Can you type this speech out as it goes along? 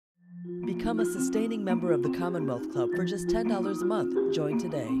Become a sustaining member of the Commonwealth Club for just $10 a month. Join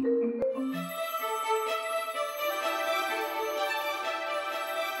today.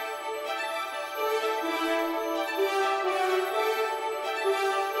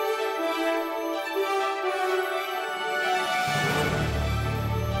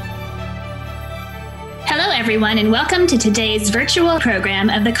 Hello, everyone, and welcome to today's virtual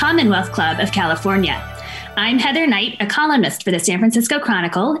program of the Commonwealth Club of California. I'm Heather Knight, a columnist for the San Francisco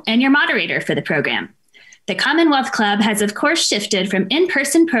Chronicle and your moderator for the program. The Commonwealth Club has, of course, shifted from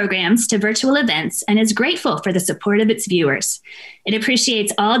in-person programs to virtual events and is grateful for the support of its viewers. It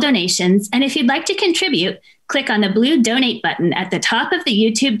appreciates all donations, and if you'd like to contribute, click on the blue donate button at the top of the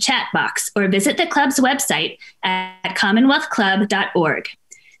YouTube chat box or visit the club's website at commonwealthclub.org.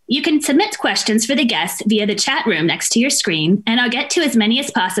 You can submit questions for the guests via the chat room next to your screen, and I'll get to as many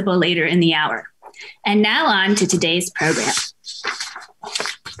as possible later in the hour. And now on to today's program.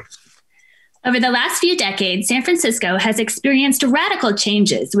 Over the last few decades, San Francisco has experienced radical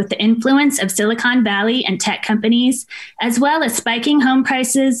changes with the influence of Silicon Valley and tech companies, as well as spiking home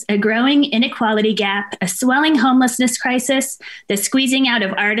prices, a growing inequality gap, a swelling homelessness crisis, the squeezing out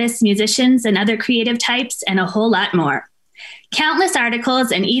of artists, musicians, and other creative types, and a whole lot more. Countless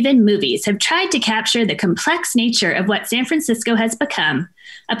articles and even movies have tried to capture the complex nature of what San Francisco has become,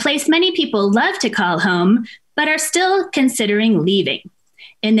 a place many people love to call home, but are still considering leaving.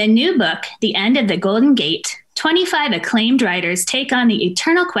 In the new book, The End of the Golden Gate, 25 acclaimed writers take on the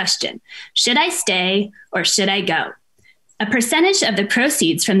eternal question, should I stay or should I go? A percentage of the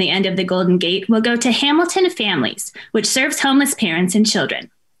proceeds from The End of the Golden Gate will go to Hamilton Families, which serves homeless parents and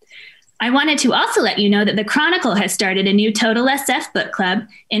children. I wanted to also let you know that the Chronicle has started a new Total SF book club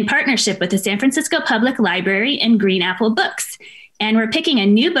in partnership with the San Francisco Public Library and Green Apple Books. And we're picking a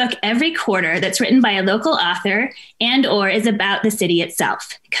new book every quarter that's written by a local author and or is about the city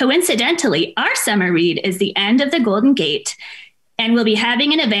itself. Coincidentally, our summer read is The End of the Golden Gate, and we'll be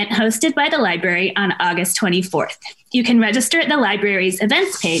having an event hosted by the library on August 24th. You can register at the library's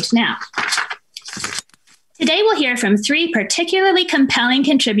events page now. Today, we'll hear from three particularly compelling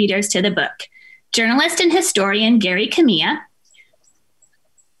contributors to the book: journalist and historian Gary Kamiya,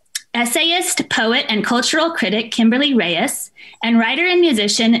 essayist, poet, and cultural critic Kimberly Reyes, and writer and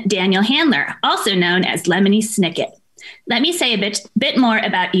musician Daniel Handler, also known as Lemony Snicket. Let me say a bit more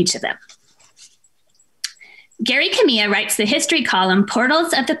about each of them. Gary Kamiya writes the history column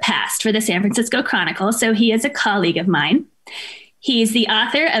Portals of the Past for the San Francisco Chronicle, so he is a colleague of mine. He's the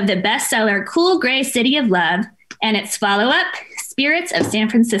author of the bestseller Cool Gray City of Love and its follow-up, Spirits of San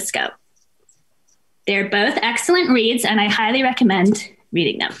Francisco. They're both excellent reads, and I highly recommend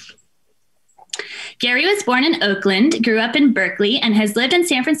reading them. Gary was born in Oakland, grew up in Berkeley, and has lived in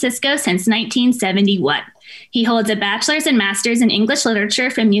San Francisco since 1971. He holds a bachelor's and master's in English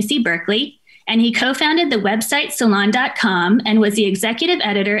literature from UC Berkeley, and he co-founded the website Salon.com and was the executive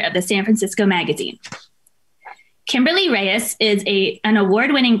editor of the San Francisco Magazine. Kimberly Reyes is an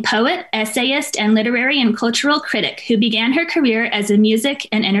award-winning poet, essayist, and literary and cultural critic who began her career as a music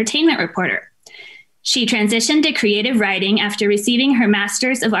and entertainment reporter. She transitioned to creative writing after receiving her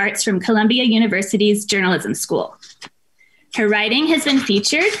Master's of Arts from Columbia University's Journalism School. Her writing has been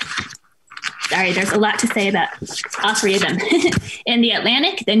featured, there's a lot to say about all three of them, in The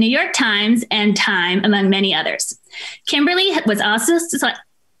Atlantic, The New York Times, and Time, among many others. Kimberly was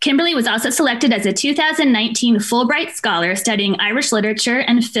also selected as a 2019 Fulbright Scholar studying Irish literature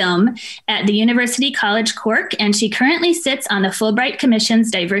and film at the University College Cork, and she currently sits on the Fulbright Commission's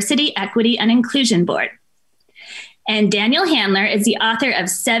Diversity, Equity, and Inclusion Board. And Daniel Handler is the author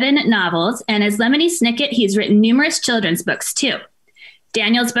of 7 novels, and as Lemony Snicket, he's written numerous children's books too.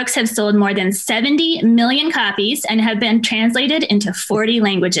 Daniel's books have sold more than 70 million copies and have been translated into 40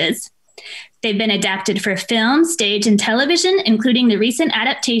 languages. They've been adapted for film, stage, and television, including the recent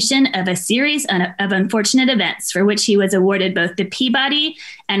adaptation of a series of unfortunate events, for which he was awarded both the Peabody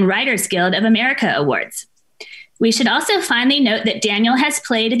and Writers Guild of America awards. We should also finally note that Daniel has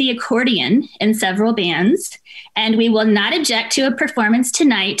played the accordion in several bands, and we will not object to a performance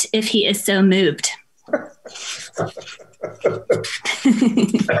tonight if he is so moved.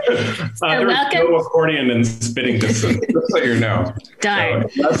 There's no accordion and spitting distance, just so you know. Darn.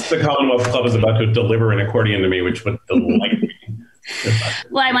 So unless the Commonwealth Club is about to deliver an accordion to me, which would delight me.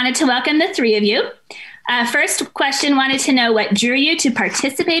 Well, I wanted to welcome the three of you. First question, wanted to know what drew you to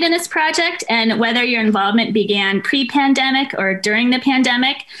participate in this project and whether your involvement began pre-pandemic or during the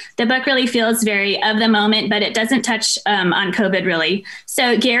pandemic. The book really feels very of the moment, but it doesn't touch on COVID really.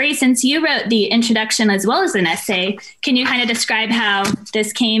 So Gary, since you wrote the introduction as well as an essay, can you kind of describe how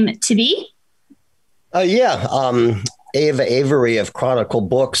this came to be? Ava Avery of Chronicle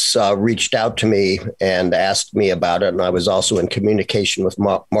Books reached out to me and asked me about it. And I was also in communication with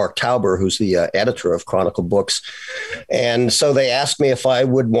Mark Tauber, who's the editor of Chronicle Books. And so they asked me if I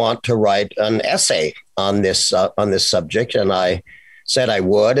would want to write an essay on this subject. And I said I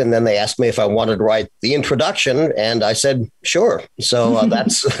would. And then they asked me if I wanted to write the introduction. And I said, sure. So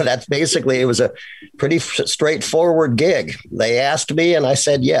that's basically, it was a pretty straightforward gig. They asked me and I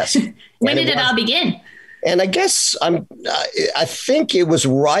said yes. When did it all begin? And I guess I think it was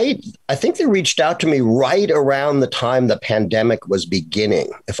right. I think they reached out to me right around the time the pandemic was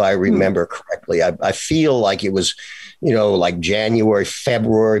beginning, if I remember correctly. I feel like it was, like January,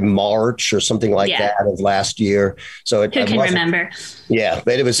 February, March or something like that of last year. So who can remember? Yeah,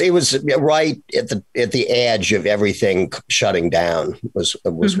 but it was right at the edge of everything shutting down was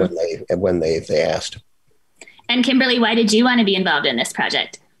when they asked. And Kimberly, why did you want to be involved in this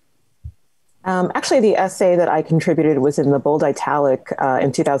project? Actually, the essay that I contributed was in the bold italic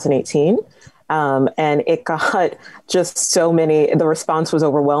in 2018. And it got just so many, the response was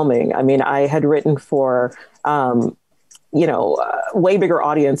overwhelming. I mean, I had written for, way bigger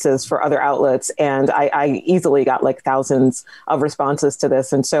audiences for other outlets. And I easily got like thousands of responses to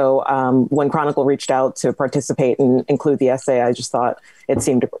this. And so when Chronicle reached out to participate and include the essay, I just thought it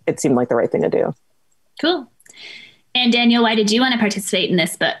seemed like the right thing to do. Cool. And Daniel, why did you want to participate in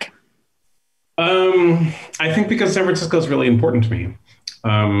this book? I think because San Francisco is really important to me.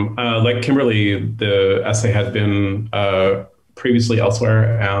 Like Kimberly, the essay had been previously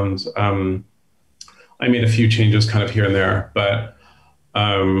elsewhere, and I made a few changes kind of here and there. But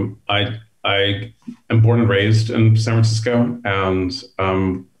I am born and raised in San Francisco, and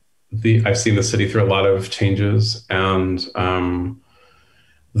I've seen the city through a lot of changes. And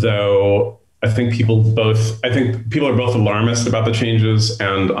though I think people are both alarmist about the changes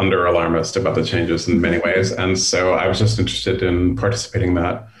and under alarmist about the changes in many ways. And so I was just interested in participating in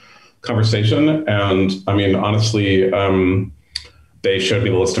that conversation. And I mean, honestly, they showed me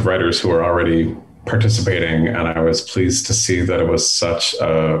the list of writers who were already participating. And I was pleased to see that it was such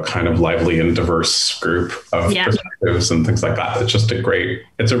a kind of lively and diverse group of perspectives and things like that.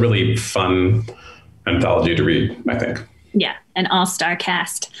 It's a really fun anthology to read, I think. Yeah, an all-star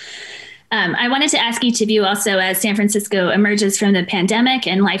cast. I wanted to ask each of you also, as San Francisco emerges from the pandemic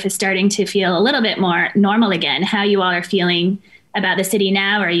and life is starting to feel a little bit more normal again, how you all are feeling about the city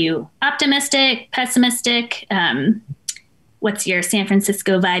now. Are you optimistic, pessimistic? What's your San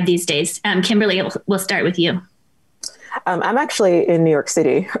Francisco vibe these days? Kimberly, we'll start with you. I'm actually in New York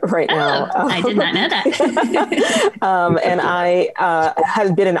City right now. I did not know that. And I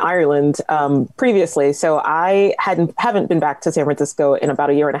had been in Ireland previously, so I haven't been back to San Francisco in about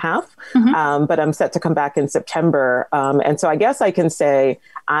a year and a half. But I'm set to come back in September. And so I guess I can say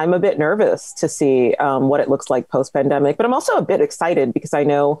I'm a bit nervous to see what it looks like post-pandemic, but I'm also a bit excited because I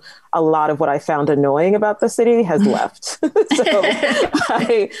know a lot of what I found annoying about the city has left. So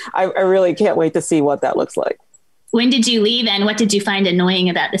I really can't wait to see what that looks like. When did you leave and what did you find annoying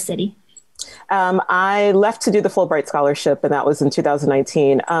about the city? I left to do the Fulbright scholarship, and that was in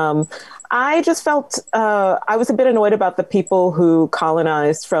 2019. I just felt I was a bit annoyed about the people who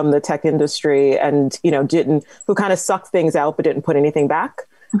colonized from the tech industry and, who kind of sucked things out but didn't put anything back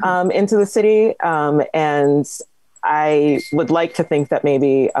into the city. And I would like to think that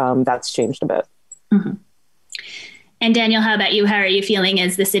maybe that's changed a bit. And Daniel, how about you? How are you feeling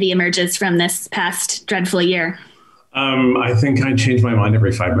as the city emerges from this past dreadful year? I think I change my mind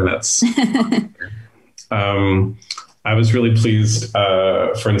every 5 minutes. I was really pleased,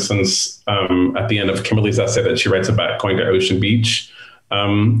 for instance, at the end of Kimberly's essay that she writes about going to Ocean Beach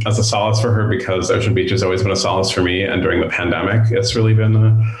as a solace for her, because Ocean Beach has always been a solace for me. And during the pandemic, it's really been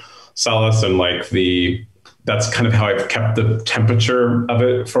a solace. And that's kind of how I've kept the temperature of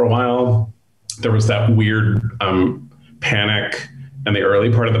it for a while. There was that weird panic in the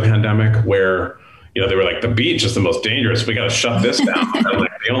early part of the pandemic where they were like, the beach is the most dangerous. We got to shut this down. And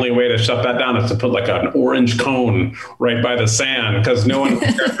the only way to shut that down is to put like an orange cone right by the sand because no one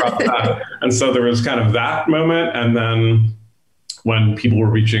cared about that. And so there was kind of that moment. And then when people were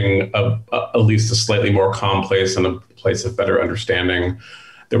reaching at least a slightly more calm place and a place of better understanding,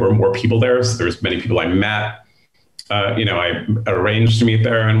 there were more people there. So there was many people I met. I arranged to meet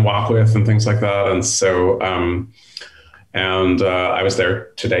there and walk with and things like that. And so I was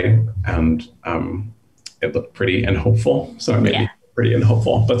there today, and it looked pretty and hopeful. So it made me pretty and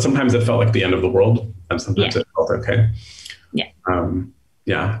hopeful. But sometimes it felt like the end of the world, and sometimes it felt okay. And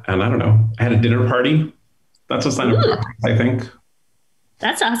I don't know. I had a dinner party. That's a sign of progress, I think.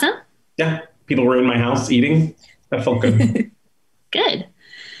 That's awesome. Yeah, people were in my house eating. That felt good. Good.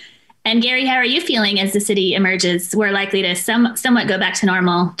 And Gary, how are you feeling as the city emerges? We're likely to somewhat go back to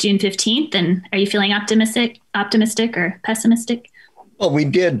normal June 15th. And are you feeling optimistic or pessimistic? Well, we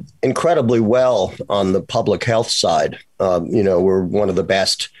did incredibly well on the public health side. We're one of the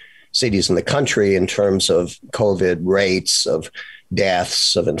best cities in the country in terms of COVID rates, of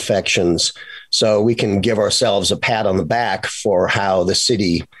deaths, of infections. So we can give ourselves a pat on the back for how the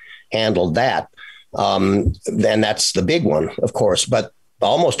city handled that. And that's the big one, of course. But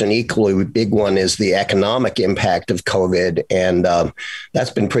almost an equally big one is the economic impact of COVID. And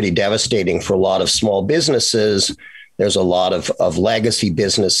that's been pretty devastating for a lot of small businesses. There's a lot of legacy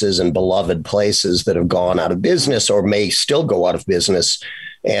businesses and beloved places that have gone out of business or may still go out of business.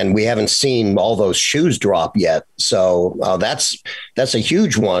 And we haven't seen all those shoes drop yet. So that's a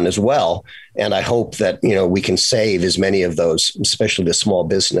huge one as well. And I hope that, we can save as many of those, especially the small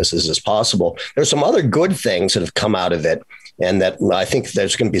businesses, as possible. There's some other good things that have come out of it. And that I think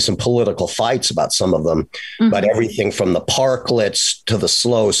there's going to be some political fights about some of them, but everything from the parklets to the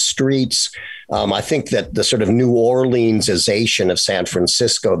slow streets. I think that the sort of New Orleansization of San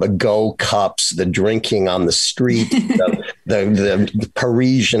Francisco, the Go Cups, the drinking on the street, the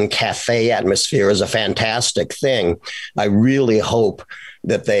Parisian cafe atmosphere is a fantastic thing. I really hope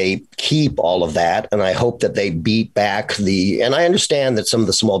that they keep all of that. And I hope that they beat back and I understand that some of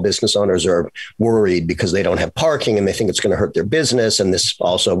the small business owners are worried because they don't have parking and they think it's going to hurt their business. And this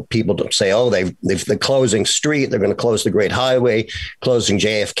also people don't say, oh, they're closing street. They're going to close the Great Highway, closing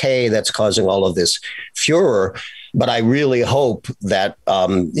JFK. That's causing all of this furor. But I really hope that,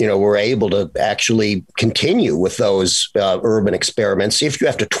 we're able to actually continue with those urban experiments. If you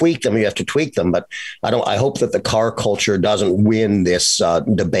have to tweak them, you have to tweak them. But I hope that the car culture doesn't win this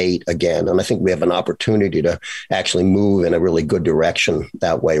debate again. And I think we have an opportunity to actually move in a really good direction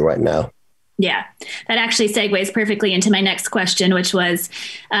that way right now. Yeah, that actually segues perfectly into my next question, which was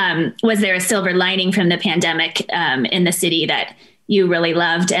there a silver lining from the pandemic in the city that you really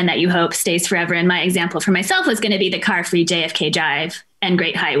loved and that you hope stays forever? And my example for myself was going to be the car-free JFK Drive and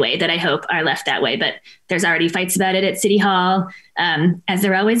Great Highway that I hope are left that way. But there's already fights about it at City Hall, as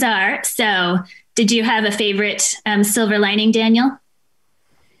there always are. So did you have a favorite silver lining, Daniel?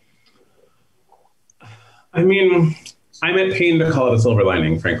 I mean, I'm at pain to call it a silver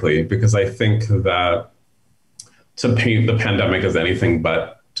lining, frankly, because I think that to paint the pandemic as anything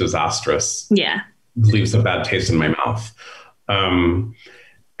but disastrous leaves a bad taste in my mouth.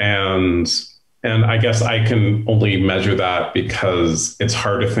 And I guess I can only measure that because it's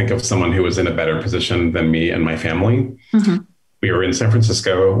hard to think of someone who was in a better position than me and my family. Mm-hmm. We were in San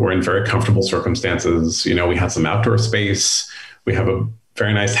Francisco. We're in very comfortable circumstances. We had some outdoor space. We have a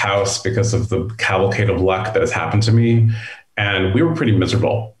very nice house because of the cavalcade of luck that has happened to me. And we were pretty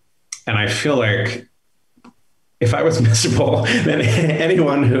miserable. And I feel like if I was miserable, then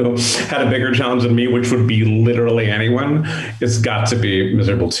anyone who had a bigger challenge than me, which would be literally anyone, has got to be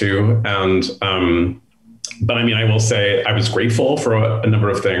miserable too. And, but I mean, I will say I was grateful for a number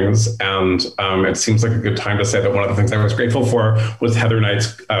of things. And it seems like a good time to say that one of the things I was grateful for was Heather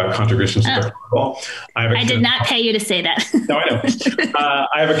Knight's contributions to the Chronicle. I did not pay you to say that. No, I know.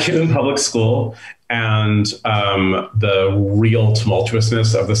 I have a kid in public school. And the real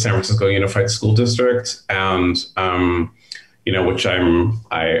tumultuousness of the San Francisco Unified School District, and which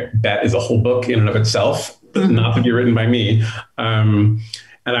I bet is a whole book in and of itself, but not to be written by me.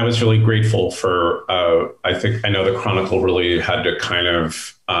 And I was really grateful for. I know the Chronicle really had to kind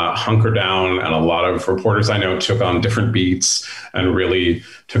of hunker down, and a lot of reporters I know took on different beats and really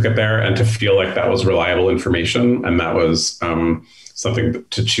took it there, and to feel like that was reliable information, and that was. Something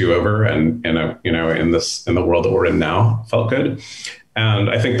to chew over, and in the world that we're in now, felt good. And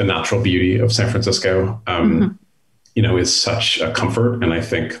I think the natural beauty of San Francisco, is such a comfort. And I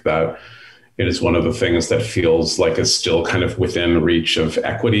think that it is one of the things that feels like is still kind of within reach of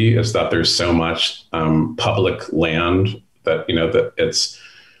equity, is that there's so much public land that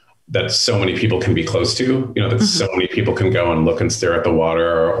that so many people can be close to, that so many people can go and look and stare at the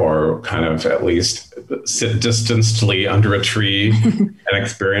water, or kind of at least sit distancedly under a tree and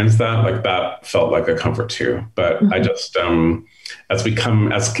experience that. Like that felt like a comfort too. But I just, as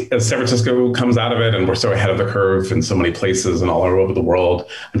San Francisco comes out of it, and we're so ahead of the curve in so many places and all over the world,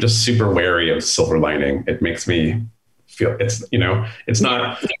 I'm just super wary of silver lining. It makes me feel it's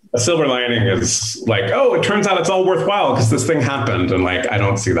not a silver lining is like, oh, it turns out it's all worthwhile because this thing happened. And like, I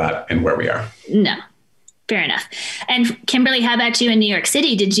don't see that in where we are. No, fair enough. And Kimberly, how about you in New York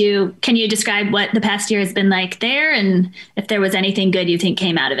City? Can you describe what the past year has been like there? And if there was anything good you think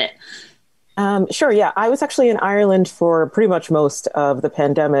came out of it? Sure. Yeah. I was actually in Ireland for pretty much most of the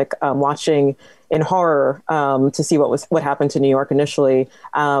pandemic, watching in horror to see what happened to New York initially.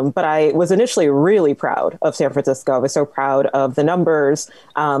 But I was initially really proud of San Francisco. I was so proud of the numbers,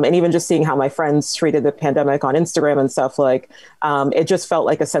 and even just seeing how my friends treated the pandemic on Instagram and stuff. Like, it just felt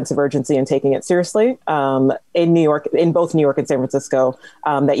like a sense of urgency in taking it seriously in New York, in both New York and San Francisco,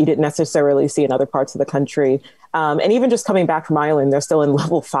 that you didn't necessarily see in other parts of the country. And even just coming back from Ireland, they're still in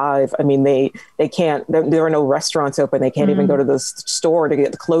level 5. I mean, they can't, there are no restaurants open. They can't even go to the store to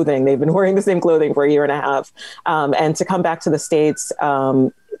get the clothing. They've been wearing the same clothing for a year and a half. And to come back to the States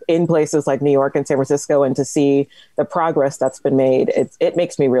in places like New York and San Francisco and to see the progress that's been made, it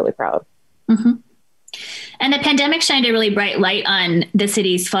makes me really proud. Mm-hmm. And the pandemic shined a really bright light on the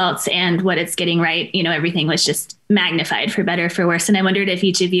city's faults and what it's getting right. You know, everything was just magnified for better or for worse. And I wondered if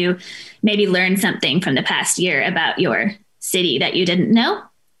each of you maybe learned something from the past year about your city that you didn't know.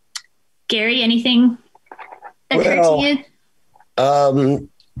 Gary, anything occurred to you?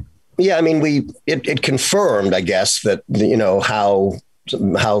 Yeah, I mean, it confirmed, I guess, that, you know, how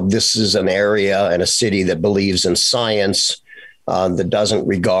this is an area and a city that believes in science, that doesn't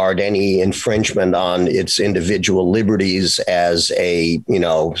regard any infringement on its individual liberties as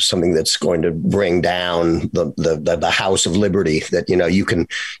something that's going to bring down the house of liberty, that, you know, you can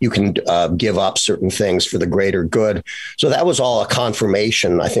give up certain things for the greater good. So that was all a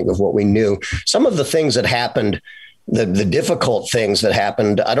confirmation, I think, of what we knew. Some of the things that happened, the difficult things that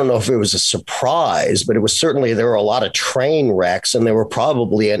happened, I don't know if it was a surprise, but it was certainly, there were a lot of train wrecks, and they were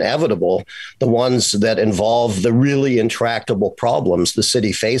probably inevitable. The ones that involve the really intractable problems the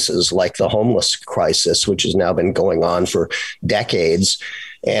city faces, like the homeless crisis, which has now been going on for decades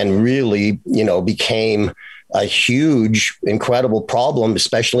and really, you know, became a huge, incredible problem,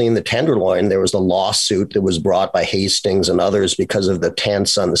 especially in the Tenderloin. There was a lawsuit that was brought by Hastings and others because of the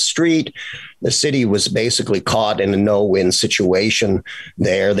tents on the street. The city was basically caught in a no-win situation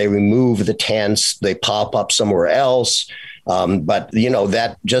there. They remove the tents, they pop up somewhere else. But, you know,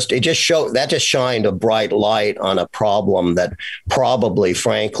 that just shined a bright light on a problem that probably,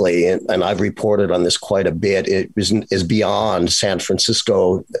 frankly, and I've reported on this quite a bit, it is beyond San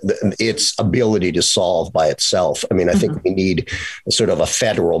Francisco, its ability to solve by itself. I mean, I think we need sort of a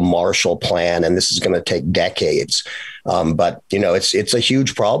federal Marshall Plan, and this is going to take decades. But, you know, it's a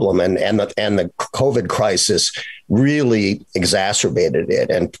huge problem, and the COVID crisis really exacerbated it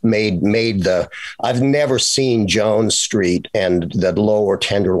and made I've never seen Jones Street and the lower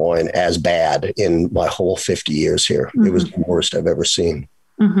Tenderloin as bad in my whole 50 years here. Mm-hmm. It was the worst I've ever seen.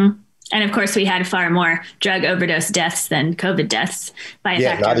 Mm-hmm. And of course, we had far more drug overdose deaths than COVID deaths by a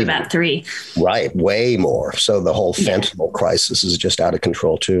factor of about 3. Right. Way more. So the whole fentanyl crisis is just out of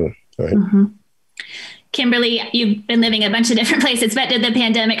control too. Right. Mm-hmm. Kimberly, you've been living a bunch of different places, but did the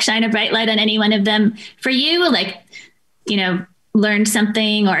pandemic shine a bright light on any one of them for you? Like, you know, learned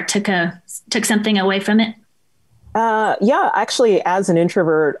something or took something away from it? Yeah, actually, as an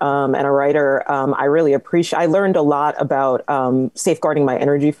introvert and a writer, I learned a lot about safeguarding my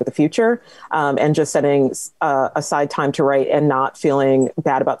energy for the future, and just setting aside time to write and not feeling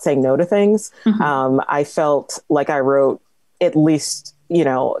bad about saying no to things. Mm-hmm. I felt like I wrote at least, you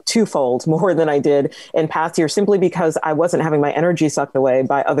know, twofold more than I did in past years, simply because I wasn't having my energy sucked away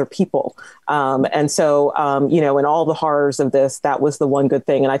by other people. And so, you know, in all the horrors of this, that was the one good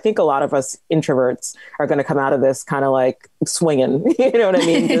thing. And I think a lot of us introverts are going to come out of this kind of like swinging, you know what I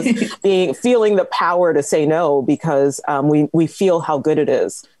mean? Just feeling the power to say no, because we feel how good it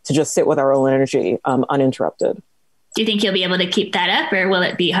is to just sit with our own energy uninterrupted. Do you think you'll be able to keep that up, or will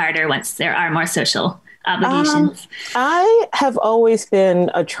it be harder once there are more social obligations? I have always been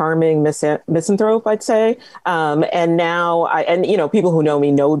a charming misanthrope, I'd say. And now you know, people who know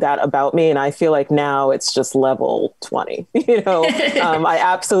me know that about me. And I feel like now it's just level 20, you know, I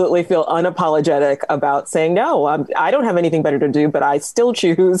absolutely feel unapologetic about saying, no, I don't have anything better to do, but I still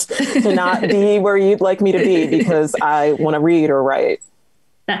choose to not be where you'd like me to be because I want to read or write.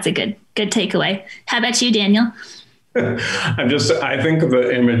 That's a good takeaway. How about you, Daniel? I think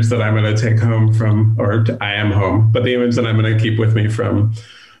the image that I'm going to take home I am home, but the image that I'm going to keep with me from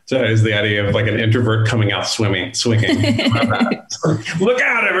today is the idea of like an introvert coming out swinging. Look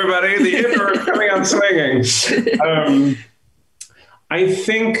out, everybody, the introvert coming out swinging. I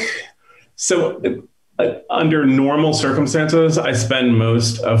think so. Under normal circumstances, I spend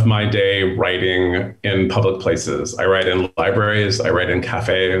most of my day writing in public places. I write in libraries, I write in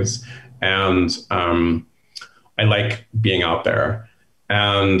cafes, and I like being out there.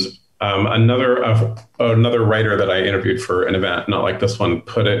 And another writer that I interviewed for an event, not like this one,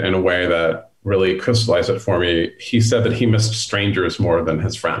 put it in a way that really crystallized it for me. He said that he missed strangers more than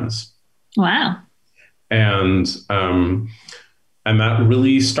his friends. Wow. And that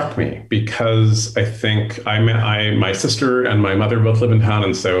really struck me because I think my sister and my mother both live in town.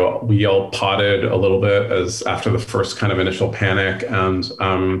 And so we all potted a little bit as after the first kind of initial panic. And,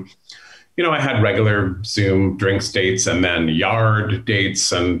 I had regular Zoom drinks dates and then yard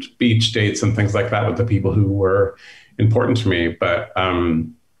dates and beach dates and things like that with the people who were important to me. But I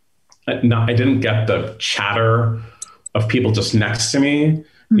didn't get the chatter of people just next to me.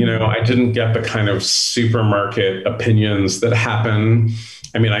 I didn't get the kind of supermarket opinions that happen.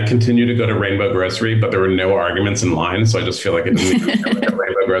 I mean, I continue to go to Rainbow Grocery, but there were no arguments in line. So I just feel like it didn't even feel like a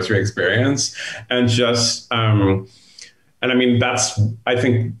Rainbow Grocery experience. And just, and I mean, that's, I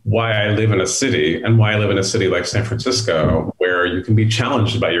think, why I live in a city and why I live in a city like San Francisco, where you can be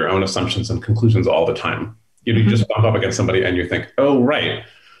challenged by your own assumptions and conclusions all the time. You just bump up against somebody and you think, oh, right,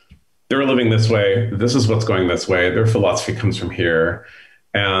 they're living this way. This is what's going this way. Their philosophy comes from here.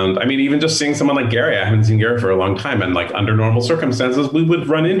 And I mean, even just seeing someone like Gary, I haven't seen Gary for a long time. And like under normal circumstances, we would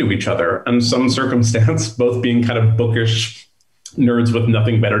run into each other. And some circumstance, both being kind of bookish nerds with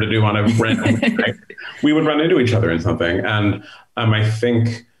nothing better to do on a random night, we would run into each other in something. And I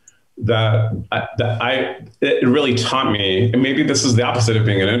think that it really taught me, and maybe this is the opposite of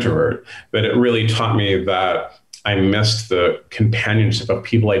being an introvert, but it really taught me that I missed the companionship of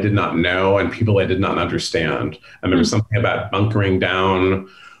people I did not know and people I did not understand. And there was something about bunkering down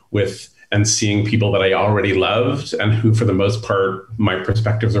with and seeing people that I already loved and who, for the most part, my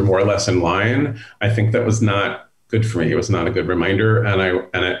perspectives are more or less in line. I think that was not good for me. It was not a good reminder. And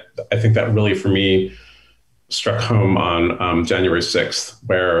I think that really, for me, struck home on January 6th,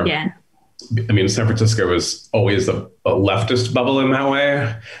 where, I mean, San Francisco was always a leftist bubble in that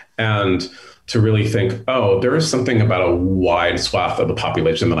way. And to really think, oh, there is something about a wide swath of the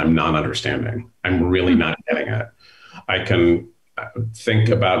population that I'm not understanding. I'm really not getting it. I can think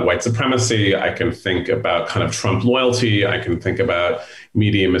about white supremacy. I can think about kind of Trump loyalty. I can think about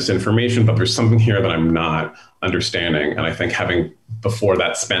media misinformation, but there's something here that I'm not understanding. And I think having before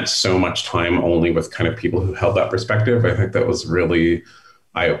that spent so much time only with kind of people who held that perspective, I think that was really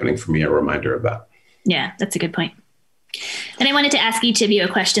eye-opening for me, a reminder of that. Yeah, that's a good point. And I wanted to ask each of you a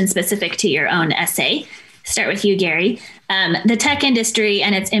question specific to your own essay. Start with you, Gary. The tech industry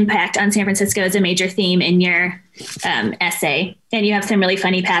and its impact on San Francisco is a major theme in your essay. And you have some really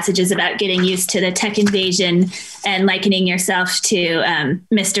funny passages about getting used to the tech invasion and likening yourself to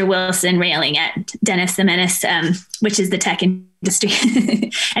Mr. Wilson railing at Dennis the Menace, which is the tech industry,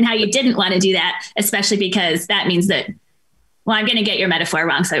 and how you didn't want to do that, especially because that means that, well, I'm going to get your metaphor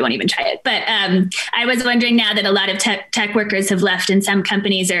wrong, so I won't even try it. But I was wondering, now that a lot of tech workers have left and some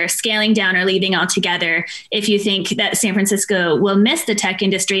companies are scaling down or leaving altogether, if you think that San Francisco will miss the tech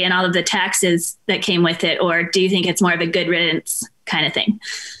industry and all of the taxes that came with it, or do you think it's more of a good riddance kind of thing?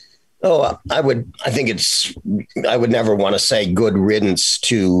 Oh, I would never want to say good riddance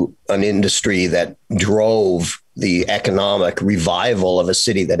to an industry that drove the economic revival of a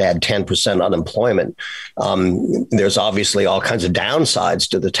city that had 10% unemployment. There's obviously all kinds of downsides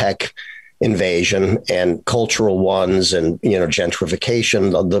to the tech invasion and cultural ones and,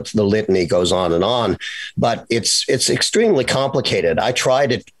 gentrification. The litany goes on and on, but it's extremely complicated. I try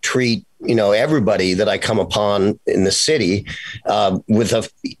to treat everybody that I come upon in the city with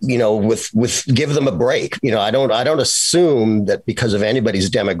give them a break. I don't assume that because of anybody's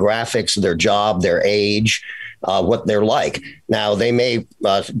demographics, their job, their age, what they're like. Now, they may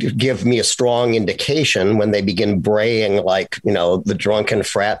give me a strong indication when they begin braying like, the drunken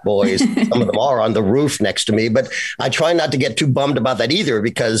frat boys, some of them are on the roof next to me, but I try not to get too bummed about that either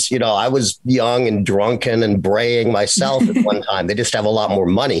because, I was young and drunken and braying myself at one time. They just have a lot more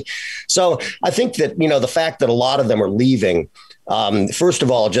money. So I think that, the fact that a lot of them are leaving, first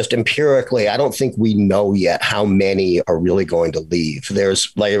of all, just empirically, I don't think we know yet how many are really going to leave. There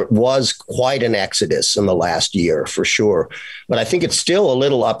was quite an exodus in the last year for sure, but I think it's still a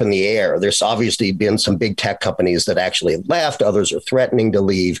little up in the air. There's obviously been some big tech companies that actually have left. Others are threatening to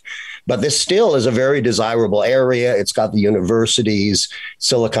leave, but this still is a very desirable area. It's got the universities,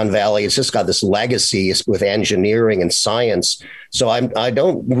 Silicon Valley. It's just got this legacy with engineering and science. So I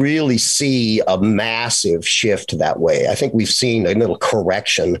don't really see a massive shift that way. I think we've seen a little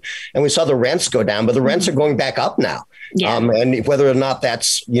correction and we saw the rents go down, but the rents are going back up now. Yeah. And whether or not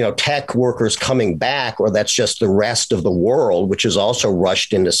that's, tech workers coming back or that's just the rest of the world, which has also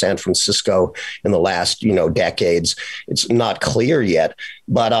rushed into San Francisco in the last, decades, it's not clear yet.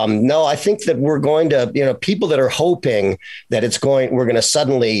 But no, I think that we're going to, people that are hoping that we're going to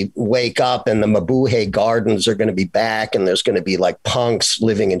suddenly wake up and the Mabuhay Gardens are going to be back and there's going to be like punks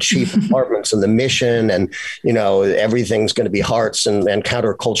living in cheap apartments in the Mission, and, you know, everything's going to be hearts and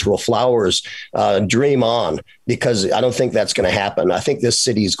countercultural flowers. Dream on, because I don't think that's going to happen. I think this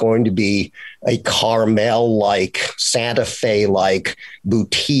city is going to be a Carmel-like, Santa Fe-like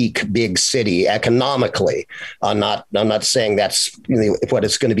boutique big city economically. I'm not saying that's really what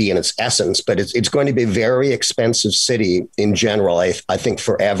it's going to be in its essence, but it's going to be a very expensive city in general, I think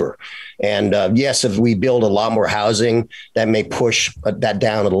forever. And yes, if we build a lot more housing, that may push that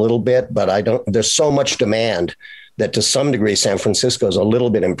down a little bit, but there's so much demand that to some degree, San Francisco is a little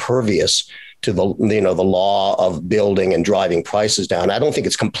bit impervious to the law of building and driving prices down. I don't think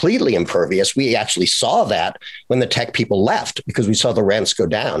it's completely impervious. We actually saw that when the tech people left, because we saw the rents go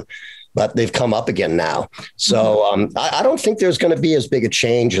down, but they've come up again now. So I don't think there's going to be as big a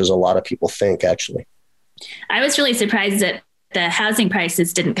change as a lot of people think, actually. I was really surprised that the housing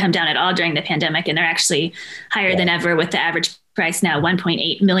prices didn't come down at all during the pandemic, and they're actually higher than ever, with the average price now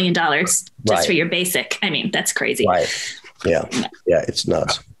 $1.8 million just for your basic. I mean, that's crazy. Right. Yeah. Yeah. It's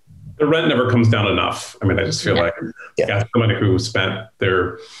nuts. The rent never comes down enough. I mean, I just feel like somebody who spent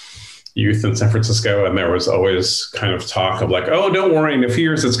their youth in San Francisco, and there was always kind of talk of like, oh, don't worry, in a few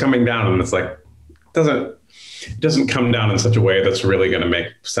years it's coming down. And it's like, it doesn't come down in such a way that's really going to make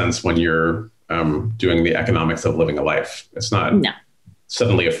sense when you're doing the economics of living a life. It's not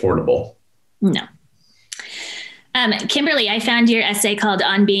suddenly affordable. No. Kimberly, I found your essay called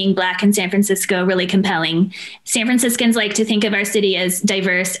On Being Black in San Francisco really compelling. San Franciscans like to think of our city as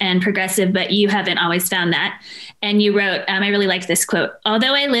diverse and progressive, but you haven't always found that. And you wrote, I really like this quote,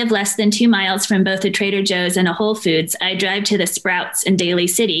 "Although I live less than 2 miles from both a Trader Joe's and a Whole Foods, I drive to the Sprouts in Daly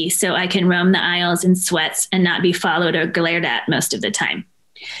City so I can roam the aisles in sweats and not be followed or glared at most of the time."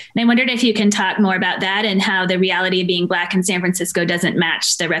 And I wondered if you can talk more about that and how the reality of being Black in San Francisco doesn't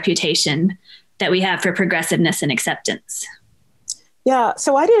match the reputation that we have for progressiveness and acceptance. Yeah,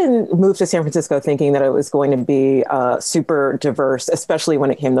 so I didn't move to San Francisco thinking that it was going to be super diverse, especially when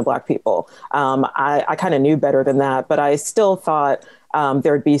it came to Black people. I kind of knew better than that, but I still thought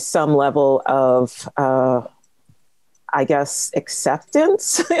there'd be some level of, I guess,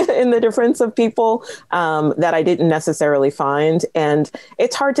 acceptance in the difference of people that I didn't necessarily find. And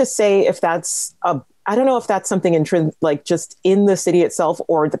it's hard to say if that's I don't know if that's something like just in the city itself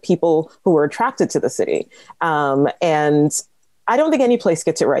or the people who were attracted to the city. And I don't think any place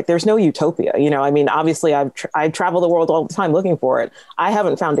gets it right. There's no utopia. You know, I mean, obviously I travel the world all the time looking for it. I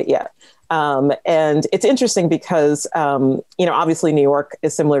haven't found it yet. And it's interesting because, obviously New York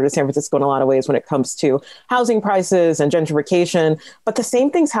is similar to San Francisco in a lot of ways when it comes to housing prices and gentrification, but the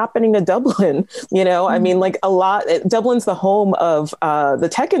same thing's happening to Dublin. I mean, like Dublin's the home of the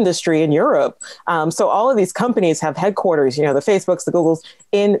tech industry in Europe. So all of these companies have headquarters, the Facebooks, the Googles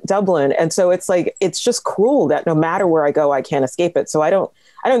in Dublin. And so it's like, it's just cruel that no matter where I go, I can't escape it. So I don't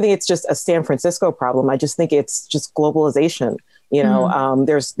think it's just a San Francisco problem. I just think it's just globalization.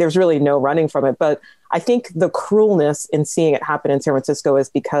 There's really no running from it. But I think the cruelness in seeing it happen in San Francisco is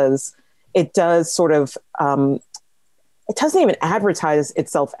because it does sort of, it doesn't even advertise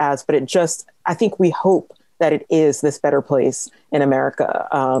itself as, but I think we hope that it is this better place in America.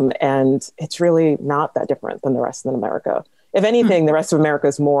 And it's really not that different than the rest of America. If anything, the rest of America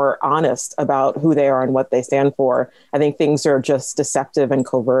is more honest about who they are and what they stand for. I think things are just deceptive and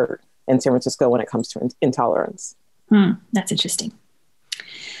covert in San Francisco when it comes to intolerance. That's interesting.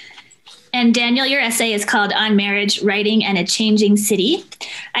 And Daniel, your essay is called On Marriage, Writing and a Changing City.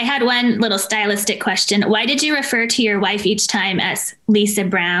 I had one little stylistic question. Why did you refer to your wife each time as Lisa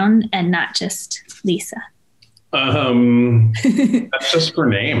Brown and not just Lisa? That's just her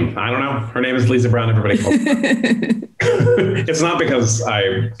name. I don't know. Her name is Lisa Brown. Everybody calls her. It's not because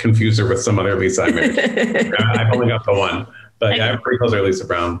I confuse her with some other Lisa I married. I've only got the one, but yeah, everybody calls her Lisa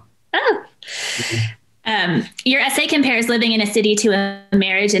Brown. Oh. Your essay compares living in a city to a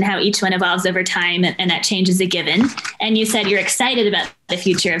marriage and how each one evolves over time, and that change is a given. And you said you're excited about the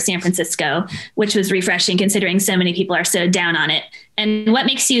future of San Francisco, which was refreshing considering so many people are so down on it. And what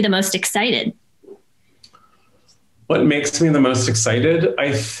makes you the most excited? What makes me the most excited?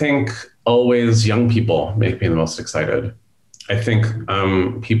 I think always young people make me the most excited. I think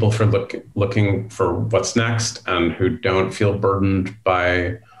people for looking for what's next and who don't feel burdened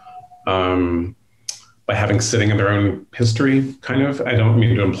by having sitting in their own history, kind of. I don't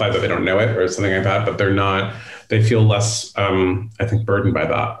mean to imply that they don't know it or something like that, but they feel less, I think, burdened by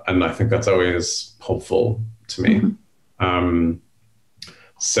that. And I think that's always hopeful to me. Mm-hmm.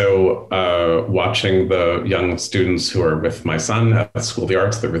 So watching the young students who are with my son at the School of the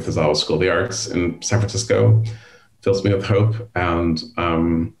Arts, the Ruth Azawa School of the Arts in San Francisco, fills me with hope. And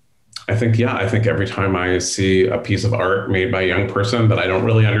I think every time I see a piece of art made by a young person that I don't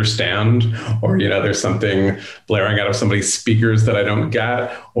really understand, or, there's something blaring out of somebody's speakers that I don't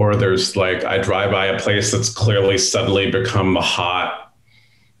get, or there's like, I drive by a place that's clearly suddenly become the hot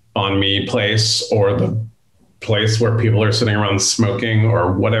on me place, or the place where people are sitting around smoking,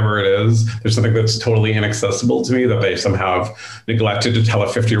 or whatever it is. There's something that's totally inaccessible to me that they somehow have neglected to tell a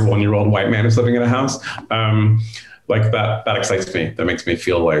 51-year-old white man who's living in a house. Like that excites me. That makes me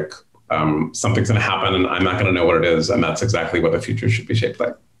feel like something's going to happen and I'm not going to know what it is. And that's exactly what the future should be shaped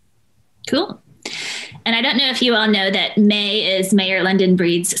like. Cool. And I don't know if you all know that May is Mayor London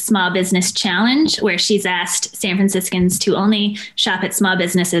Breed's Small Business Challenge, where she's asked San Franciscans to only shop at small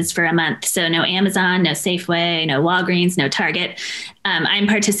businesses for a month. So no Amazon, no Safeway, no Walgreens, no Target. I'm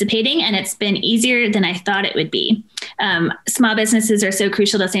participating, and it's been easier than I thought it would be. Small businesses are so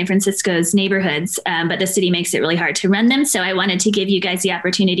crucial to San Francisco's neighborhoods, but the city makes it really hard to run them. So I wanted to give you guys the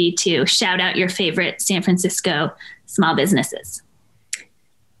opportunity to shout out your favorite San Francisco small businesses.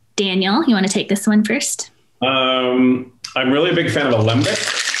 Daniel, you want to take this one first? I'm really a big fan of Alembic.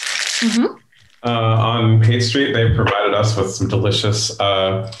 On Page Street. They've provided us with some delicious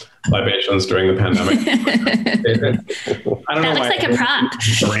libations during the pandemic. I don't know. That looks like a prop.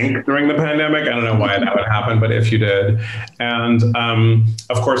 Drink during the pandemic. I don't know why that would happen, but if you did. And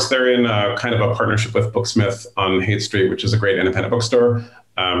of course, they're in a kind of a partnership with Booksmith on Haight Street, which is a great independent bookstore.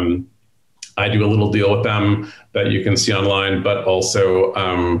 I do a little deal with them that you can see online, but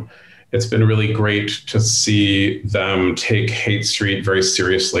also it's been really great to see them take Haight Street very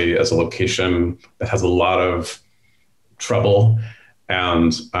seriously as a location that has a lot of trouble,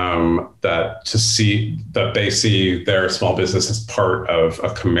 and that they see their small business as part of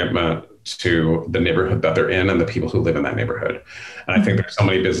a commitment to the neighborhood that they're in and the people who live in that neighborhood. And I think there's so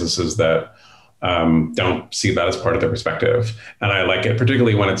many businesses that don't see that as part of their perspective. And I like it,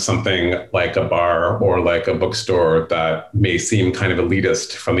 particularly when it's something like a bar or like a bookstore that may seem kind of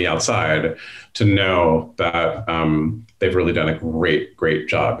elitist from the outside, to know that they've really done a great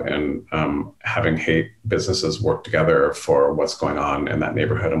job in having Haight businesses work together for what's going on in that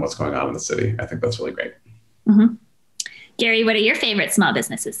neighborhood and what's going on in the city. I think that's really great. Mm-hmm. Gary, what are your favorite small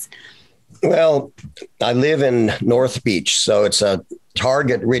businesses? Well, I live in North Beach, so it's a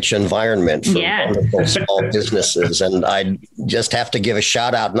target-rich environment for wonderful small businesses. And I just have to give a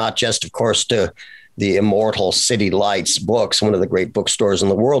shout out, not just, of course, to the immortal City Lights Books, one of the great bookstores in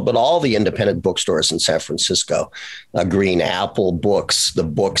the world, but all the independent bookstores in San Francisco, Green Apple Books, the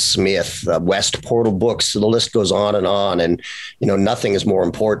Booksmith, West Portal Books, the list goes on. And, nothing is more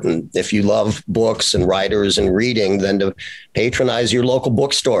important if you love books and writers and reading than to patronize your local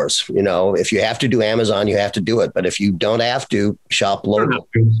bookstores. If you have to do Amazon, you have to do it. But if you don't have to, shop local.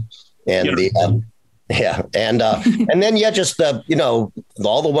 And and then, just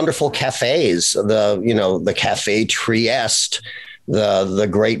all the wonderful cafes, the Cafe Trieste, the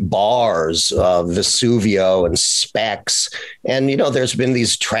great bars, Vesuvio and Specs. And, there's been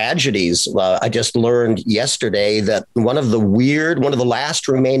these tragedies. I just learned yesterday that one of the last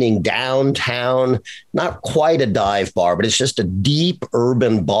remaining downtown, not quite a dive bar, but it's just a deep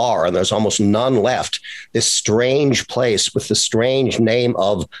urban bar, and there's almost none left. This strange place with the strange name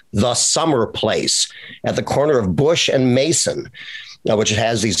of The Summer Place at the corner of Bush and Mason, which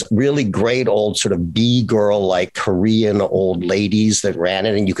has these really great old sort of B-girl, like Korean old ladies that ran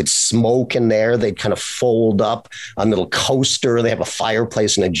it, and you could smoke in there. They'd kind of fold up a little coaster. They have a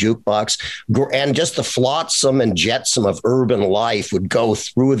fireplace and a jukebox, and just the flotsam and jetsam of urban life would go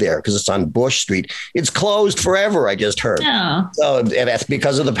through there because it's on Bush Street. It's closed forever, I just heard. Oh. So that's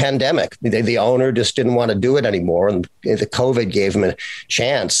because of the pandemic. The owner just didn't want to do it anymore, and the COVID gave him a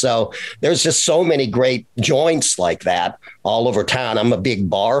chance. So there's just so many great joints like that all over town. I'm a big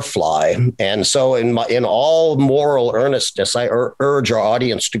bar fly. And so in all moral earnestness, I urge our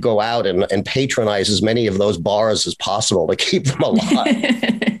audience to go out and patronize as many of those bars as possible to keep them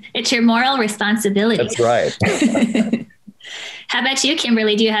alive. It's your moral responsibility. That's right. How about you,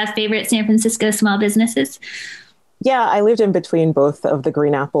 Kimberly? Do you have favorite San Francisco small businesses? Yeah, I lived in between both of the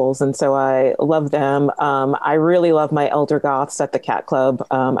Green Apples, and so I love them. I really love my Elder Goths at the Cat Club.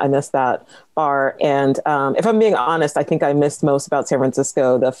 I miss that bar. And if I'm being honest, I think I missed most about San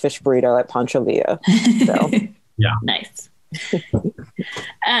Francisco the fish burrito at Pancho Villa. So. Yeah. Nice.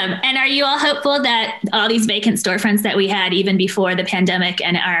 And are you all hopeful that all these vacant storefronts that we had even before the pandemic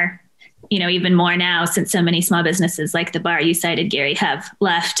and are, even more now since so many small businesses like the bar you cited, Gary, have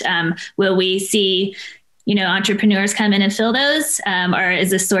left, will we see entrepreneurs come in and fill those? Or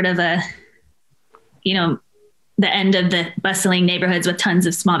is this sort of the end of the bustling neighborhoods with tons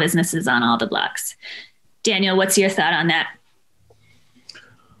of small businesses on all the blocks? Daniel, what's your thought on that?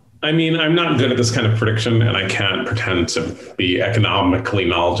 I mean, I'm not good at this kind of prediction, and I can't pretend to be economically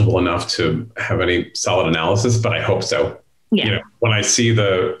knowledgeable enough to have any solid analysis, but I hope so. Yeah. You know, when I see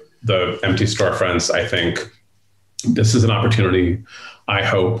the empty storefronts, I think this is an opportunity, I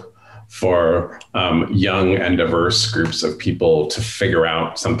hope, for young and diverse groups of people to figure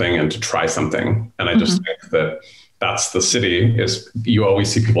out something and to try something. And I just think that that's the city, is you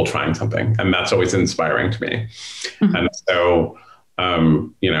always see people trying something, and that's always inspiring to me. And so,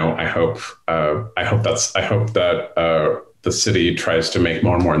 you know, I hope that the city tries to make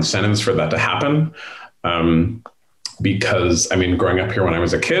more and more incentives for that to happen. Because I mean, growing up here when I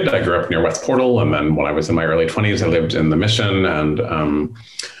was a kid, I grew up near West Portal. And then when I was in my early 20s, I lived in the Mission and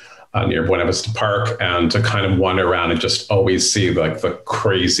near Buena Vista Park, and to kind of wander around and just always see like the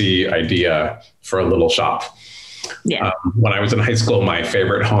crazy idea for a little shop. Yeah. When I was in high school, my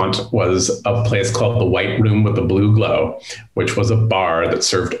favorite haunt was a place called the White Room with the Blue Glow, which was a bar that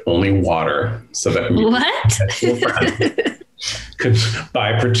served only water, so that What? could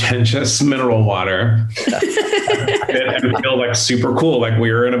buy pretentious mineral water and feel like super cool, like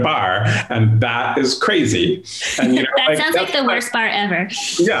we were in a bar. And that is crazy. And, you know, that sounds like the worst bar ever.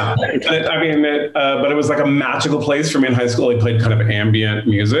 Yeah. I mean, but it was like a magical place for me in high school. I played kind of ambient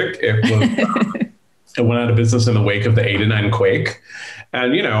music. It went out of business in the wake of the 89 quake.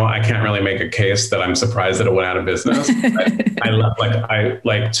 And, you know, I can't really make a case that I'm surprised that it went out of business. I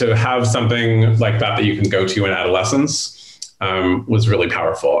like to have something like that you can go to in adolescence. Was really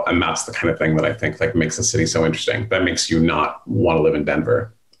powerful. And that's the kind of thing that I think like makes a city so interesting. That makes you not want to live in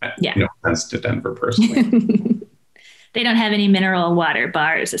Denver. Yeah. No offense to Denver personally. They don't have any mineral water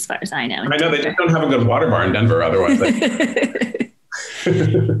bars as far as I know. I know they don't have a good water bar in Denver otherwise.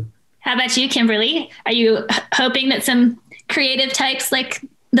 How about you, Kimberly? Are you hoping that some creative types like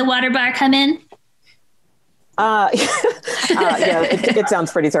the water bar come in? Yeah, it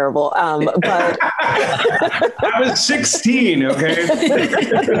sounds pretty terrible. But I was 16. Okay.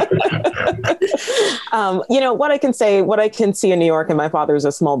 You know, what I can see in New York, and my father's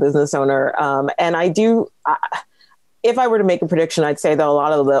a small business owner. And if I were to make a prediction, I'd say that a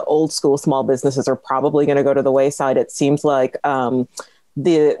lot of the old school small businesses are probably going to go to the wayside. It seems like,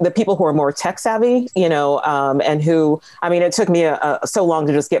 the people who are more tech savvy, you know, and who, I mean, it took me so long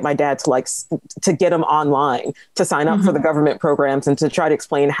to just get my dad to get him online to sign up for the government programs and to try to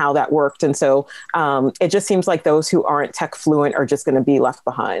explain how that worked. And so it just seems like those who aren't tech fluent are just going to be left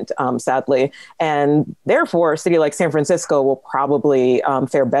behind, sadly. And therefore, a city like San Francisco will probably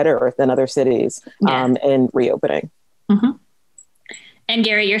fare better than other cities in reopening. Mm-hmm. And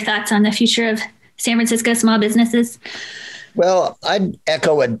Gary, your thoughts on the future of San Francisco small businesses? Well, I'd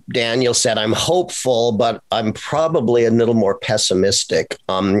echo what Daniel said. I'm hopeful, but I'm probably a little more pessimistic.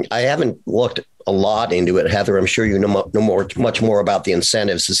 I haven't looked a lot into it, Heather. I'm sure you know much more about the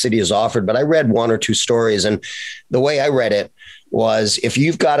incentives the city has offered, but I read one or two stories, and the way I read it was, if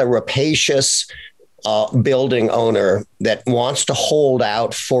you've got a rapacious building owner that wants to hold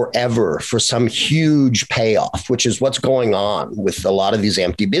out forever for some huge payoff, which is what's going on with a lot of these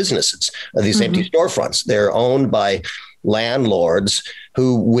empty businesses, these empty storefronts. They're owned by landlords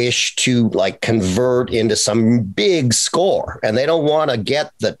who wish to like convert into some big score, and they don't want to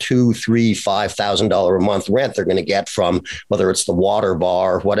get the $2,000, $3,000, $5,000 a month rent they're going to get from whether it's the water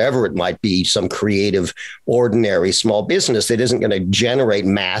bar, whatever it might be, some creative, ordinary small business that isn't going to generate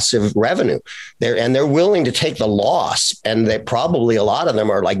massive revenue. They're willing to take the loss, and they probably, a lot of them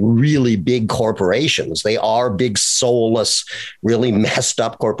are like really big corporations. They are big, soulless, really messed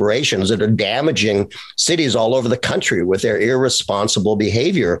up corporations that are damaging cities all over the country with their irresponsible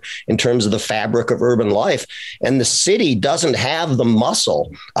behavior in terms of the fabric of urban life. And the city doesn't have the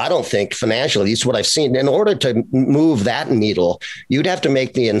muscle, I don't think, financially. At least what I've seen. In order to move that needle, you'd have to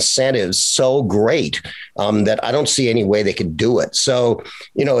make the incentives so great that I don't see any way they could do it. So,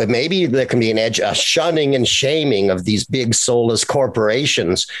 you know, maybe there can be a shunning and shaming of these big soulless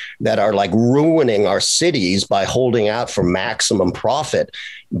corporations that are like ruining our cities by holding out for maximum profit.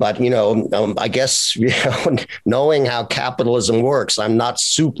 But, you know, I guess, you know, knowing how capitalism works, I'm not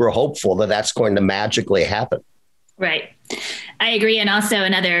super hopeful that that's going to magically happen. Right. I agree. And also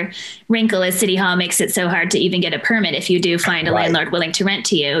another wrinkle is City Hall makes it so hard to even get a permit. If you do find a landlord willing to rent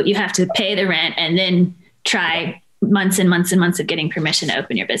to you, you have to pay the rent and then try months and months and months of getting permission to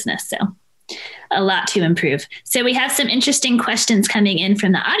open your business. So a lot to improve. So we have some interesting questions coming in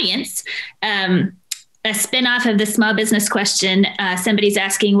from the audience. A spinoff of the small business question. Somebody's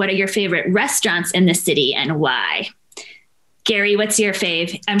asking, what are your favorite restaurants in the city and why? Gary, what's your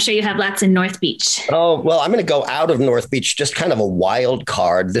fave? I'm sure you have lots in North Beach. Oh, well, I'm going to go out of North Beach, just kind of a wild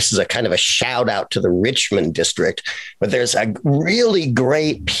card. This is a kind of a shout out to the Richmond district, but there's a really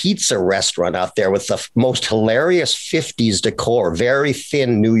great pizza restaurant out there with the most hilarious 50s decor, very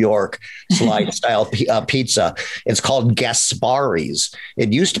thin New York slide style pizza. It's called Gaspari's.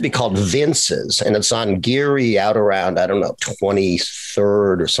 It used to be called Vince's, and it's on Geary out around, I don't know,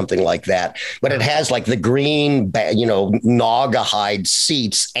 23rd or something like that. But it has like the green, Naugahyde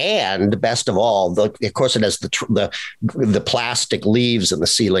seats, and best of all, of course, it has the plastic leaves in the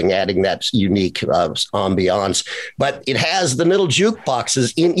ceiling, adding that unique ambiance. But it has the little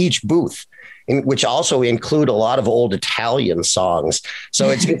jukeboxes in each booth, which also include a lot of old Italian songs. So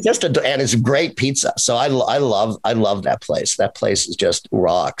it's just and it's great pizza. So I love that place. That place is just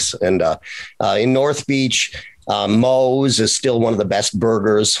rocks. And in North Beach, Moe's is still one of the best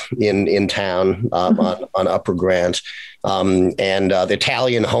burgers in town on Upper Grant. And the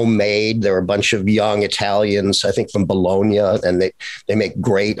Italian homemade, there are a bunch of young Italians, I think from Bologna, and they make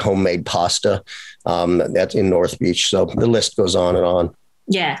great homemade pasta. That's in North Beach. So the list goes on and on.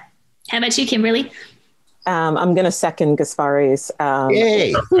 Yeah. How about you, Kimberly? I'm going to second Gaspari's.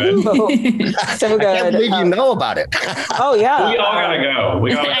 Yay. So good. I can't believe you know about it. Oh, yeah. We all got to go.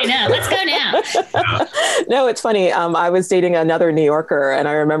 I know. Let's go now. No, it's funny. I was dating another New Yorker, and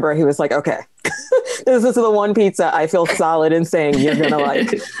I remember he was like, okay, this is the one pizza I feel solid in saying you're going to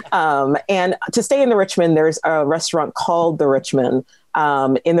like. And to stay in the Richmond, there's a restaurant called The Richmond.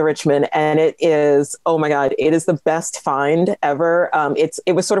 In the Richmond, and it is, oh my God, it is the best find ever.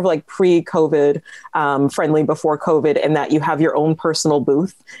 It was sort of like pre-COVID, friendly before COVID, in that you have your own personal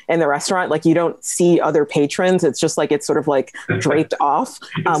booth in the restaurant. Like you don't see other patrons. It's just like, it's sort of like draped off,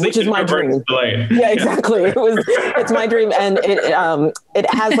 which is my dream. Yeah, exactly. It's my dream. And it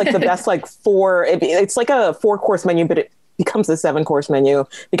has like the best, like it's like a 4-course menu, but it becomes a 7-course menu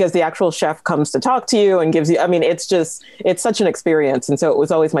because the actual chef comes to talk to you and gives you, it's such an experience. And so it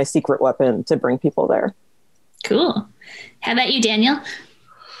was always my secret weapon to bring people there. Cool. How about you, Daniel?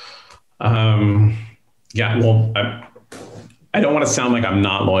 Yeah, well, I don't want to sound like I'm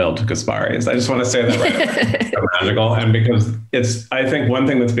not loyal to Gaspari's. I just want to say that right. It's so magical. And because I think one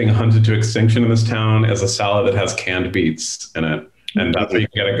thing that's being hunted to extinction in this town is a salad that has canned beets in it. And that's what you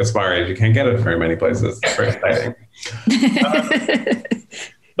can get at Gaspari's. You can't get it very many places. It's very exciting.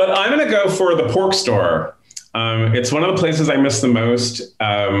 But I'm going to go for the pork store. It's one of the places I miss the most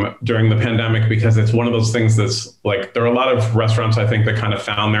during the pandemic, because it's one of those things that's like, there are a lot of restaurants, I think, that kind of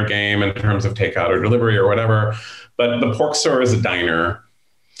found their game in terms of takeout or delivery or whatever. But the pork store is a diner.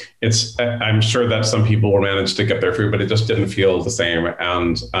 I'm sure that some people will manage to get their food, but it just didn't feel the same.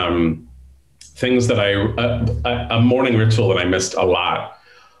 And things that a morning ritual that I missed a lot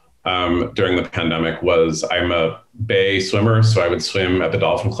during the pandemic was, I'm a bay swimmer. So I would swim at the